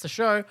us. That's the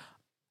show.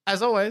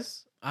 As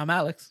always, I'm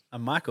Alex.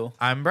 I'm Michael.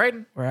 I'm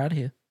Braden. We're out of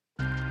here.